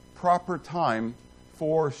proper time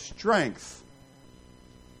for strength,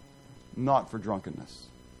 not for drunkenness.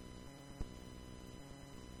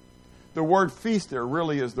 The word feast there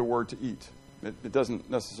really is the word to eat. It doesn't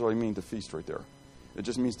necessarily mean to feast right there. It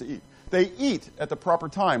just means to eat. They eat at the proper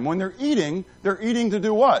time. When they're eating to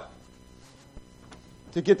do what?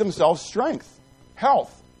 To get themselves strength,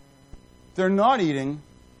 health. They're not eating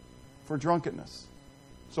for drunkenness.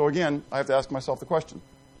 So again, I have to ask myself the question.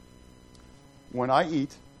 When I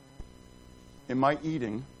eat, am I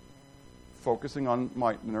eating focusing on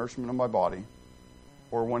the nourishment of my body?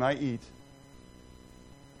 Or when I eat,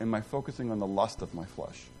 am I focusing on the lust of my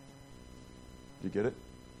flesh? Do you get it?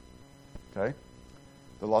 Okay?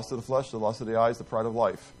 The lust of the flesh, the lust of the eyes, the pride of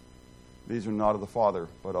life. These are not of the Father,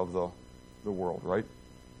 but of the world, right?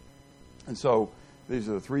 And so, these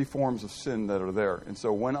are the three forms of sin that are there. And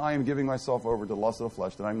so when I am giving myself over to the lust of the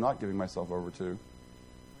flesh, then I'm not giving myself over to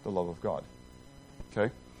the love of God.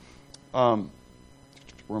 Okay?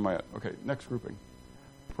 Where am I at? Okay, next grouping.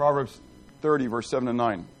 Proverbs 30, verse 7 and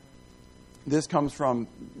 9. This comes from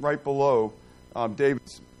right below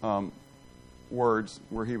David's words,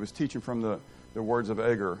 where he was teaching from the words of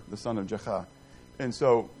Agur, the son of Jecha. And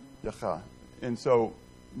so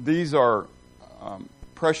these are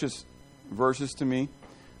precious verses to me.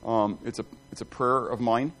 It's a prayer of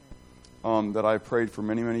mine that I've prayed for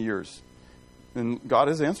many, many years. And God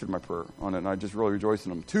has answered my prayer on it, and I just really rejoice in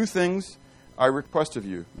them. 2 things I request of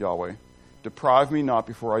you, Yahweh. Deprive me not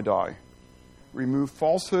before I die. Remove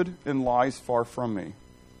falsehood and lies far from me.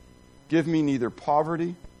 Give me neither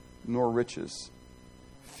poverty nor riches.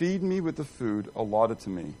 Feed me with the food allotted to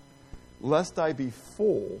me, lest I be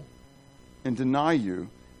full and deny you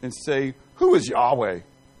and say, who is Yahweh?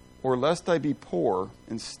 Or lest I be poor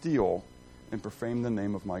and steal and profane the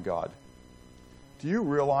name of my God. Do you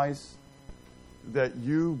realize that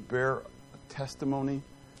you bear a testimony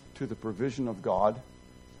to the provision of God,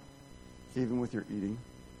 even with your eating?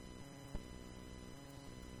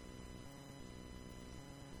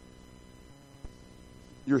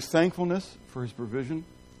 Your thankfulness for his provision,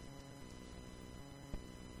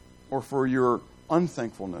 or for your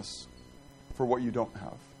unthankfulness for what you don't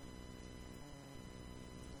have.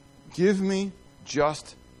 Give me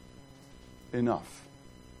just enough.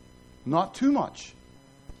 Not too much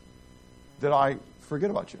that I forget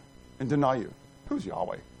about you and deny you. Who's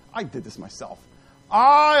Yahweh? I did this myself.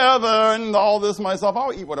 I have earned all this myself.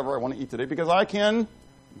 I'll eat whatever I want to eat today because I can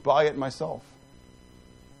buy it myself.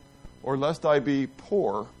 Or lest I be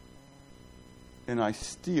poor and I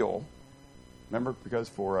steal. Remember, because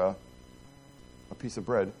for a piece of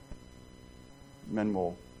bread, men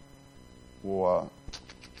will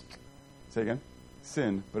say again?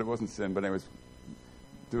 Sin, but it wasn't sin, but anyways,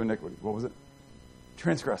 do iniquity. What was it?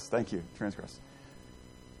 Transgress. Thank you. Transgress.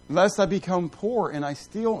 Lest I become poor and I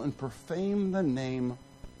steal and profane the name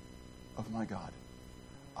of my God.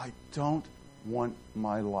 I don't want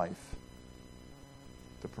my life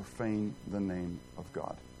to profane the name of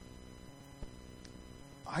God.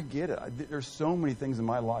 I get it. There's so many things in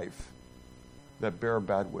my life that bear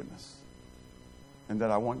bad witness and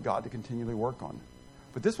that I want God to continually work on.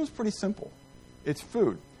 But this one's pretty simple. It's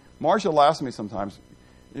food. Marcia will ask me sometimes,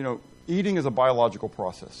 eating is a biological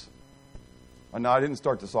process. And now I didn't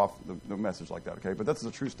start this off the message like that, okay? But that's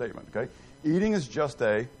a true statement, okay? Eating is just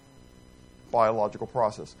a biological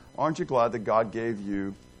process. Aren't you glad that God gave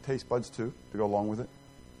you taste buds too to go along with it?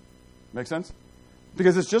 Make sense?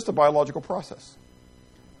 Because it's just a biological process.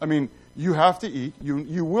 I mean, you have to eat.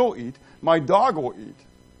 You will eat. My dog will eat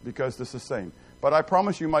because to sustain. But I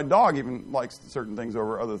promise you, my dog even likes certain things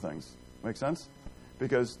over other things. Make sense?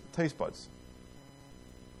 Because taste buds.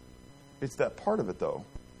 It's that part of it, though,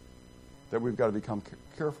 that we've got to become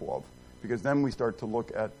careful of. Because then we start to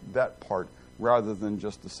look at that part rather than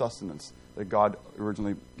just the sustenance that God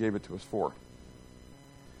originally gave it to us for.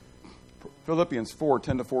 Philippians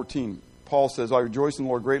 4:10-14. Paul says, I rejoice in the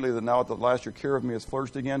Lord greatly that now at the last your care of me has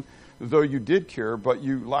flourished again, though you did care, but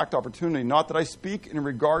you lacked opportunity. Not that I speak in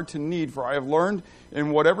regard to need, for I have learned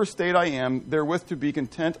in whatever state I am, therewith to be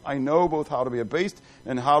content. I know both how to be abased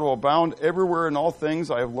and how to abound everywhere in all things.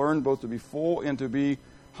 I have learned both to be full and to be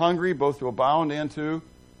hungry, both to abound and to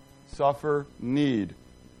suffer need.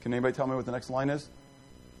 Can anybody tell me what the next line is?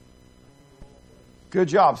 Good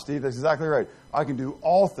job, Steve. That's exactly right. I can do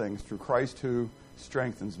all things through Christ who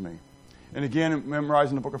strengthens me. And again,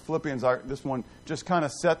 memorizing the book of Philippians, this one just kind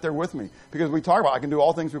of sat there with me. Because we talk about, I can do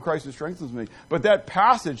all things through Christ who strengthens me. But that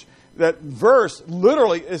passage, that verse,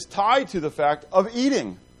 literally is tied to the fact of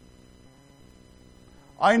eating.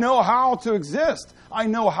 I know how to exist. I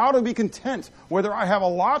know how to be content, whether I have a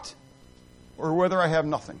lot or whether I have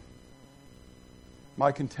nothing.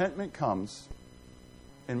 My contentment comes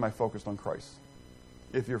in my focus on Christ.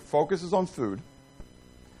 If your focus is on food,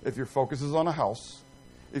 if your focus is on a house,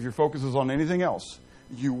 if your focus is on anything else,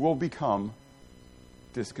 you will become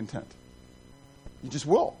discontent. You just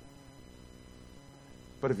will.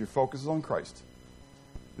 But if your focus is on Christ,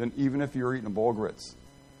 then even if you're eating a bowl of grits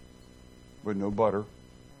with no butter,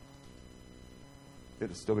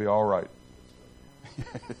 it'll still be all right.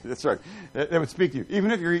 That's right. It would speak to you.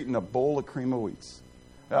 Even if you're eating a bowl of cream of wheats.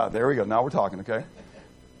 There we go. Now we're talking, okay?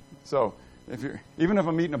 So, even if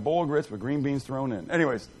I'm eating a bowl of grits with green beans thrown in.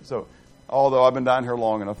 Anyways, although I've been down here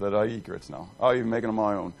long enough that I eat grits now. I'll even make them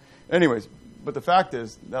my own. Anyways, but the fact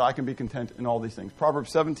is that I can be content in all these things.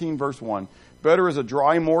 Proverbs 17, verse 1. Better is a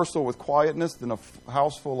dry morsel with quietness than a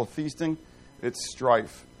house full of feasting. It's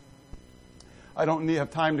strife. I don't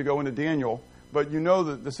have time to go into Daniel, but you know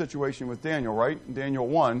the situation with Daniel, right? Daniel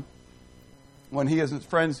 1, when he and his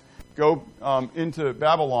friends go into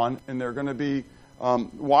Babylon, and they're going to be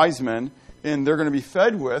wise men, and they're going to be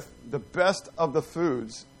fed with the best of the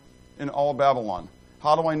foods in all Babylon.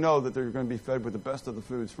 How do I know that they're going to be fed with the best of the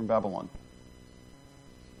foods from Babylon?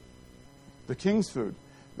 The king's food.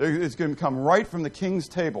 It's going to come right from the king's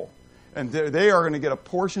table. And they are going to get a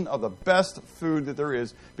portion of the best food that there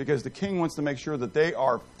is because the king wants to make sure that they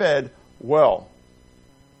are fed well.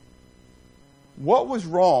 What was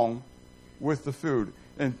wrong with the food?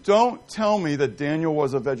 And don't tell me that Daniel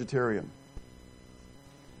was a vegetarian.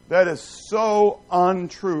 That is so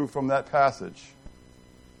untrue from that passage.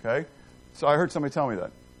 Okay? So I heard somebody tell me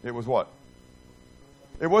that. It was what?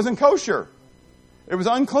 It wasn't kosher. It was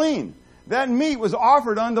unclean. That meat was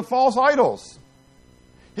offered unto false idols.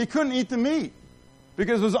 He couldn't eat the meat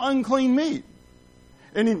because it was unclean meat.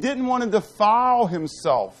 And he didn't want to defile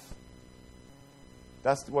himself.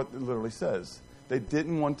 That's what it literally says. They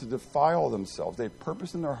didn't want to defile themselves. They had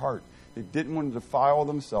purpose in their heart. They didn't want to defile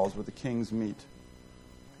themselves with the king's meat.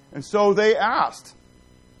 And so they asked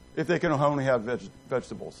if they can only have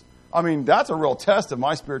vegetables. I mean, that's a real test of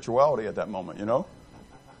my spirituality at that moment, you know?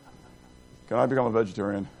 Can I become a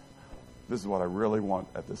vegetarian? This is what I really want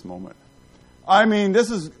at this moment. I mean,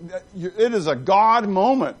 it is a God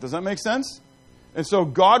moment. Does that make sense? And so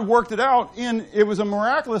God worked it out, and it was a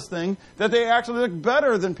miraculous thing that they actually looked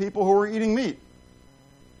better than people who were eating meat.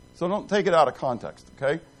 So don't take it out of context,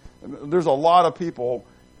 okay? There's a lot of people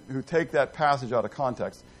who take that passage out of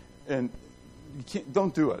context, and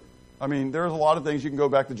don't do it. I mean, there's a lot of things. You can go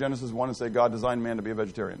back to Genesis 1 and say God designed man to be a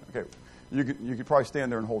vegetarian. Okay, you could probably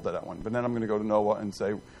stand there and hold that one. But then I'm going to go to Noah and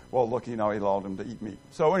say, well, look, he allowed him to eat meat.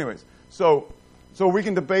 So anyways, so we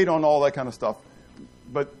can debate on all that kind of stuff,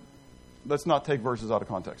 but let's not take verses out of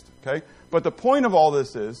context, okay? But the point of all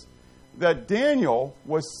this is that Daniel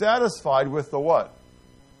was satisfied with the what?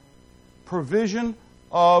 Provision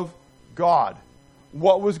of God.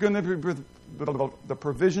 What was going to be the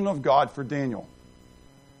provision of God for Daniel?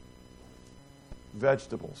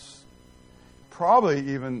 Vegetables. Probably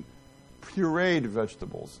even pureed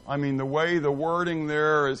vegetables. I mean, the way the wording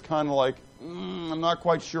there is kind of like, I'm not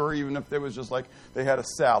quite sure, even if there was just like they had a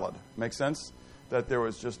salad. Make sense? That there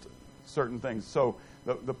was just certain things. So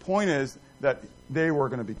the point is that they were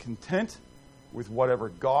going to be content with whatever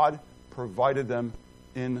God provided them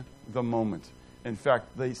in the moment. In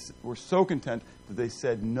fact, they were so content that they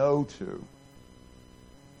said no to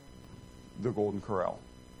the Golden Corral.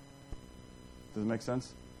 Does it make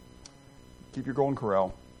sense? Keep your Golden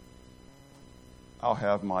Corral. I'll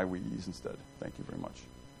have my Wheaties instead. Thank you very much.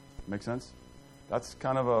 Make sense? That's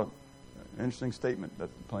kind of an interesting statement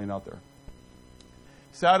that's playing out there.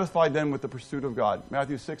 Satisfied then with the pursuit of God.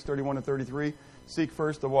 Matthew 6, 31 and 33. Seek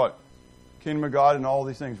first the what? Kingdom of God and all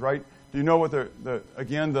these things, right? Do you know what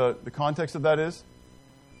the context of that is?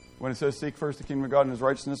 When it says, seek first the kingdom of God and his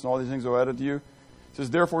righteousness and all these things are added to you. It says,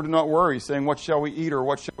 therefore do not worry, saying, what shall we eat, or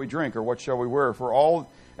what shall we drink, or what shall we wear? For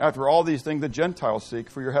after all these things the Gentiles seek,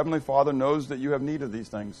 for your heavenly Father knows that you have need of these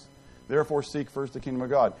things. Therefore seek first the kingdom of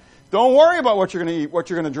God. Don't worry about what you're going to eat, what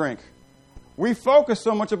you're going to drink. We focus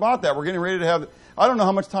so much about that. We're getting ready to have, I don't know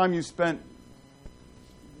how much time you spent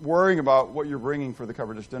worrying about what you're bringing for the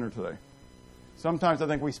cover dish dinner today. Sometimes I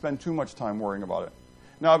think we spend too much time worrying about it.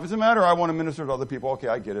 Now, if it's a matter I want to minister to other people, okay,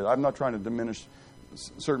 I get it. I'm not trying to diminish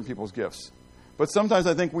certain people's gifts. But sometimes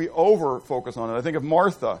I think we over-focus on it. I think of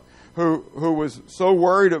Martha, who was so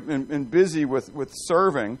worried and busy with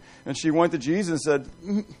serving, and she went to Jesus and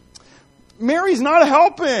said, Mary's not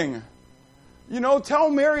helping. You know, tell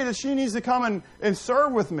Mary that she needs to come and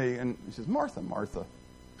serve with me. And he says, Martha,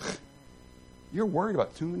 you're worried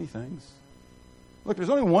about too many things. Look,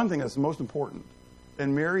 there's only one thing that's most important,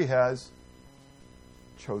 and Mary has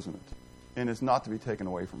chosen it, and it's not to be taken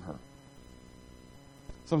away from her.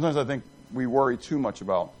 Sometimes I think we worry too much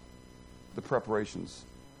about the preparations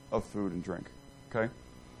of food and drink. Okay?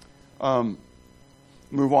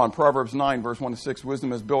 Move on. Proverbs 9, verse 1 to 6.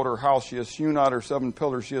 Wisdom has built her house. She has hewn out her 7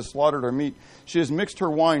 pillars. She has slaughtered her meat. She has mixed her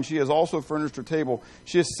wine. She has also furnished her table.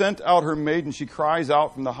 She has sent out her maiden. She cries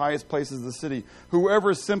out from the highest places of the city.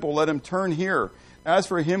 Whoever is simple, let him turn here. As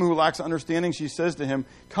for him who lacks understanding, she says to him,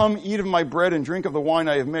 come eat of my bread and drink of the wine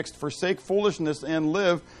I have mixed. Forsake foolishness and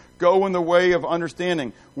live. Go in the way of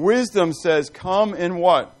understanding. Wisdom says, come and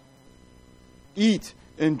what? Eat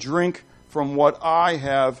and drink from what I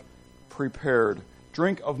have prepared.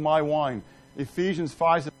 Drink of my wine. Ephesians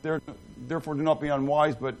 5 says, therefore do not be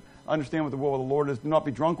unwise, but understand what the will of the Lord is. Do not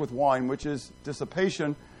be drunk with wine, which is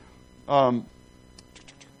dissipation, but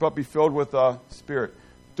be filled with the Spirit.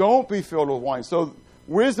 Don't be filled with wine. So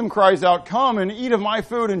wisdom cries out, come and eat of my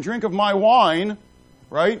food and drink of my wine,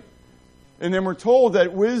 right? And then we're told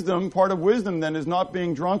that wisdom, part of wisdom then, is not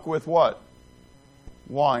being drunk with what?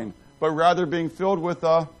 Wine. But rather being filled with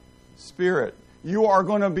the Spirit. You are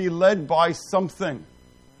going to be led by something.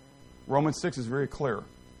 Romans 6 is very clear.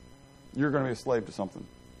 You're going to be a slave to something.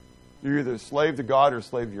 You're either a slave to God or a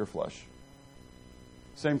slave to your flesh.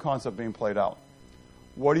 Same concept being played out.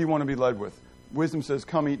 What do you want to be led with? Wisdom says,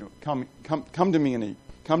 come eat, come to me and eat.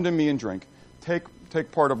 Come to me and drink.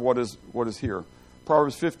 Take part of what is here.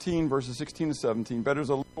 Proverbs 15, verses 16 to 17. Better is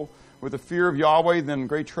a little with the fear of Yahweh than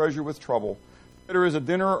great treasure with trouble. Better is a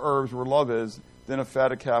dinner of herbs where love is than a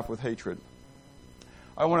fatted calf with hatred.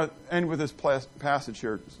 I want to end with this passage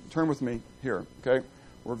here. Turn with me here, okay?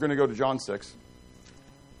 We're going to go to John 6.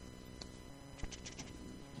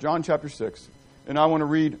 John chapter 6. And I want to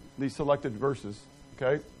read these selected verses,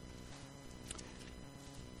 okay?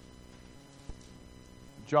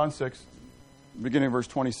 John 6, beginning of verse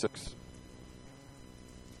 26.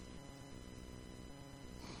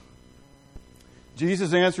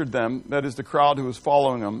 Jesus answered them, that is the crowd who was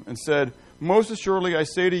following him, and said, most assuredly I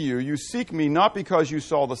say to you, you seek me not because you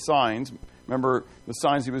saw the signs, remember the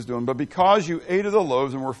signs he was doing, but because you ate of the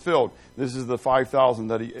loaves and were filled. This is the 5,000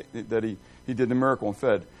 that he did the miracle and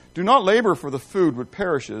fed. Do not labor for the food which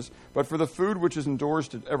perishes, but for the food which endures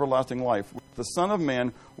to everlasting life, which the Son of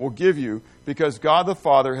Man will give you, because God the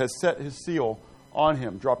Father has set his seal on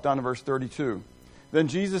him. Drop down to verse 32. Then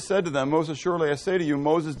Jesus said to them, most assuredly I say to you,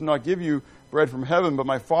 Moses did not give you bread from heaven, but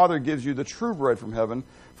my Father gives you the true bread from heaven.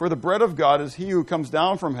 For the bread of God is he who comes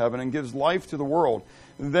down from heaven and gives life to the world.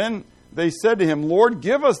 And then they said to him, Lord,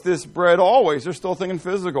 give us this bread always. They're still thinking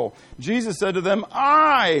physical. Jesus said to them,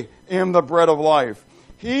 I am the bread of life.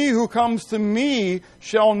 He who comes to me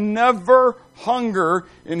shall never hunger,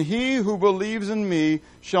 and he who believes in me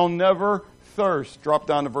shall never thirst. Drop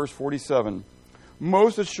down to verse 47.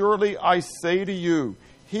 Most assuredly I say to you,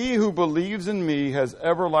 he who believes in me has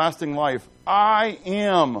everlasting life. I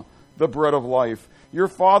am the bread of life. Your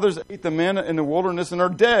fathers ate the manna in the wilderness and are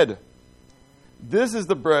dead. This is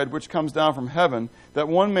the bread which comes down from heaven, that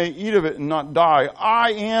one may eat of it and not die.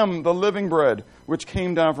 I am the living bread which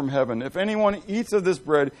came down from heaven. If anyone eats of this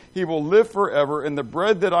bread, he will live forever. And the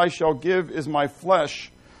bread that I shall give is my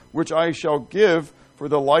flesh, which I shall give for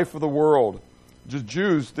the life of the world. The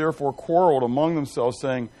Jews therefore quarreled among themselves,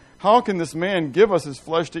 saying, how can this man give us his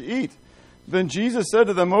flesh to eat? Then Jesus said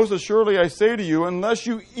to them, most assuredly I say to you, unless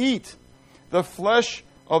you eat the flesh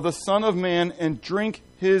of the Son of Man and drink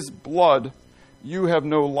his blood, you have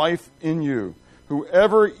no life in you.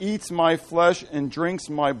 Whoever eats my flesh and drinks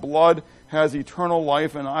my blood has eternal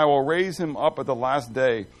life, and I will raise him up at the last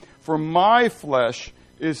day. For my flesh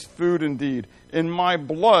is food indeed, and my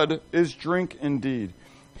blood is drink indeed.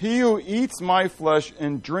 He who eats my flesh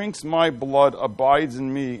and drinks my blood abides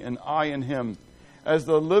in me, and I in him. As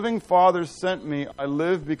the living Father sent me, I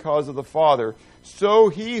live because of the Father. So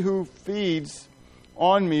he who feeds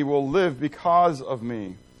on me will live because of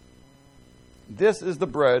me. This is the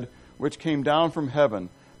bread which came down from heaven,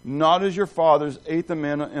 not as your fathers ate the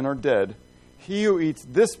manna and are dead. He who eats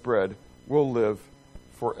this bread will live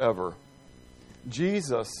forever.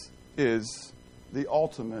 Jesus is the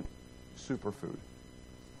ultimate superfood.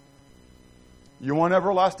 You want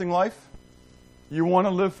everlasting life? You want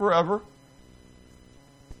to live forever?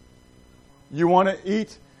 You want to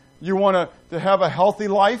eat? You want to have a healthy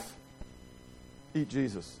life? Eat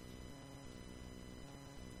Jesus.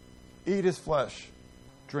 Eat his flesh,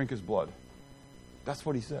 drink his blood. That's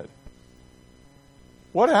what he said.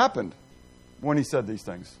 What happened when he said these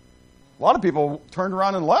things? A lot of people turned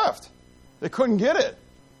around and left. They couldn't get it.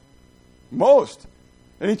 Most.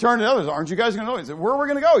 And he turned to others. Aren't you guys going to know? He said, where are we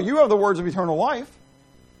going to go? You have the words of eternal life.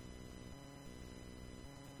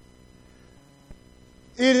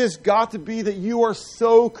 It has got to be that you are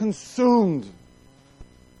so consumed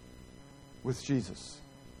with Jesus.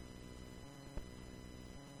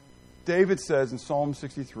 David says in Psalm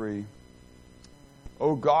 63,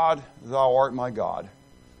 O God, thou art my God.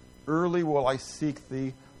 Early will I seek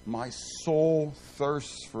thee. My soul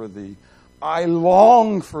thirsts for thee. I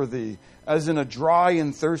long for thee, as in a dry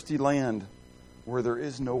and thirsty land where there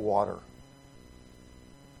is no water.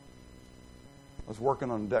 I was working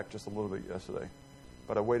on deck just a little bit yesterday,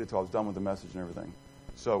 but I waited till I was done with the message and everything.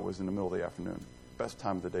 So it was in the middle of the afternoon. Best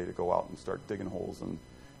time of the day to go out and start digging holes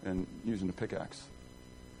and using the pickaxe.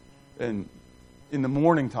 And in the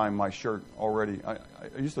morning time, my shirt already, I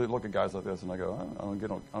used to look at guys like this and I go, I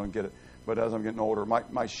don't get it. But as I'm getting older,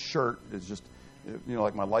 my shirt is just,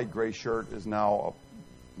 like my light gray shirt is now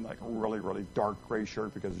like a really, really dark gray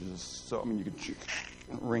shirt because it's just so, you can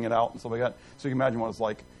wring it out and stuff like that. So you can imagine what it's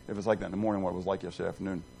like, if it's like that in the morning, what it was like yesterday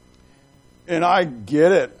afternoon. And I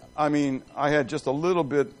get it. I had just a little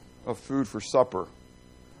bit of food for supper.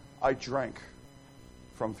 I drank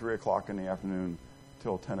from 3 o'clock in the afternoon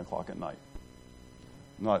till 10 o'clock at night.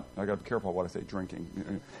 I got to be careful what I say, drinking.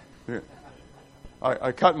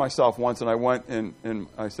 I cut myself once, and I went and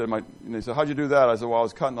I said, and they said, how'd you do that? I said, well, I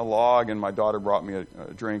was cutting a log, and my daughter brought me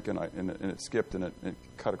a drink, and it skipped, and it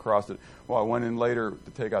cut across it. Well, I went in later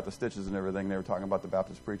to take out the stitches and everything. They were talking about the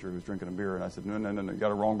Baptist preacher who was drinking a beer, and I said, no, you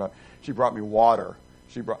got it wrong. But she brought me water.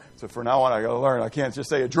 So for now on, I got to learn. I can't just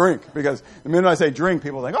say a drink, because the minute I say drink,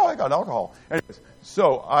 people think, oh, I got alcohol. Anyways,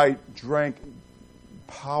 so I drank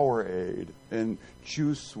Powerade and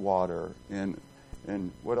juice water and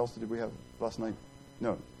what else did we have last night?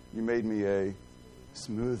 No, you made me a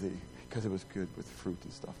smoothie because it was good with fruit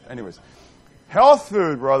and stuff. Anyways, health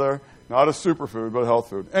food, brother. Not a superfood, but health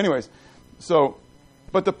food. Anyways,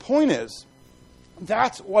 but the point is,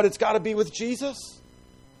 that's what it's got to be with Jesus.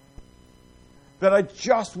 That I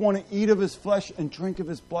just want to eat of his flesh and drink of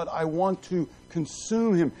his blood. I want to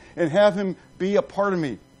consume him and have him be a part of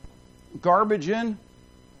me. Garbage in,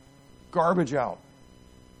 garbage out.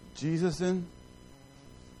 Jesus in,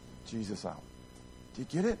 Jesus out. Do you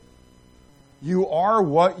get it? You are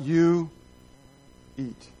what you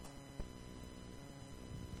eat.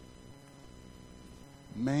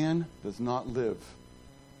 Man does not live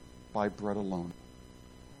by bread alone,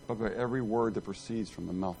 but by every word that proceeds from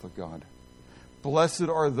the mouth of God. Blessed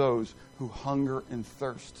are those who hunger and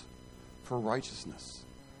thirst for righteousness,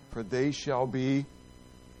 for they shall be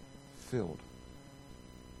filled.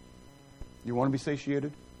 You want to be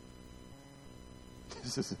satiated?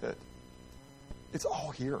 This is it. It's all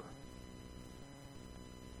here.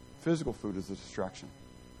 Physical food is a distraction.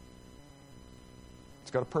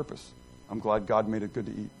 It's got a purpose. I'm glad God made it good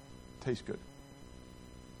to eat. Tastes good.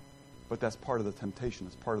 But that's part of the temptation.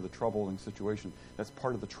 It's part of the troubling situation. That's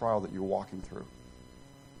part of the trial that you're walking through.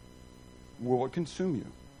 Will it consume you?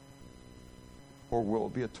 Or will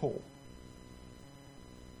it be a tool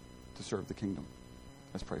to serve the kingdom?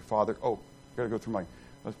 Let's pray. Father, I've got to go through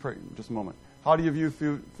let's pray in just a moment. How do you view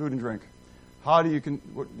food and drink? How do you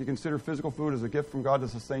consider physical food as a gift from God to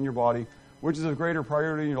sustain your body? Which is a greater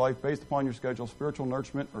priority in your life based upon your schedule, spiritual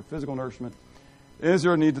nourishment or physical nourishment? Is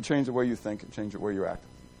there a need to change the way you think and change the way you act?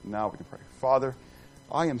 Now we can pray. Father,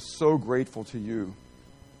 I am so grateful to you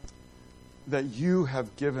that you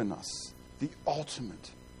have given us the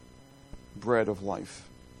ultimate bread of life,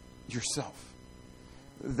 yourself.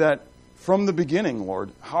 That from the beginning,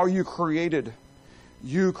 Lord, how you created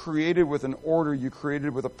with an order, you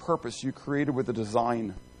created with a purpose, you created with a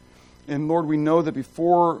design. And Lord, we know that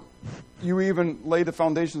before you even laid the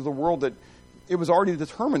foundations of the world, that it was already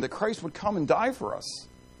determined that Christ would come and die for us.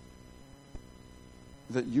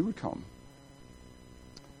 That you would come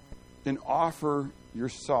and offer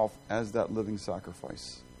yourself as that living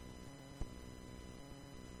sacrifice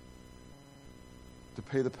to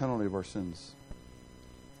pay the penalty of our sins.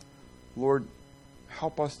 Lord,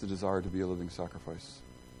 help us to desire to be a living sacrifice,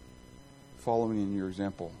 following in your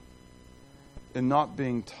example, and not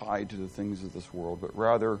being tied to the things of this world, but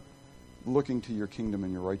rather looking to your kingdom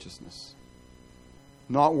and your righteousness.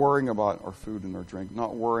 Not worrying about our food and our drink,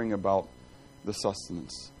 not worrying about the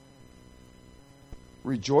sustenance.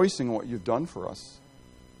 Rejoicing in what you've done for us.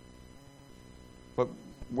 But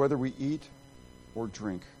whether we eat or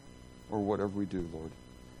drink or whatever we do, Lord,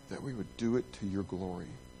 that we would do it to your glory,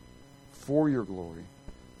 for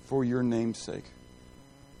your name's sake.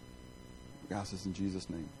 We ask this in Jesus'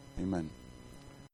 name. Amen.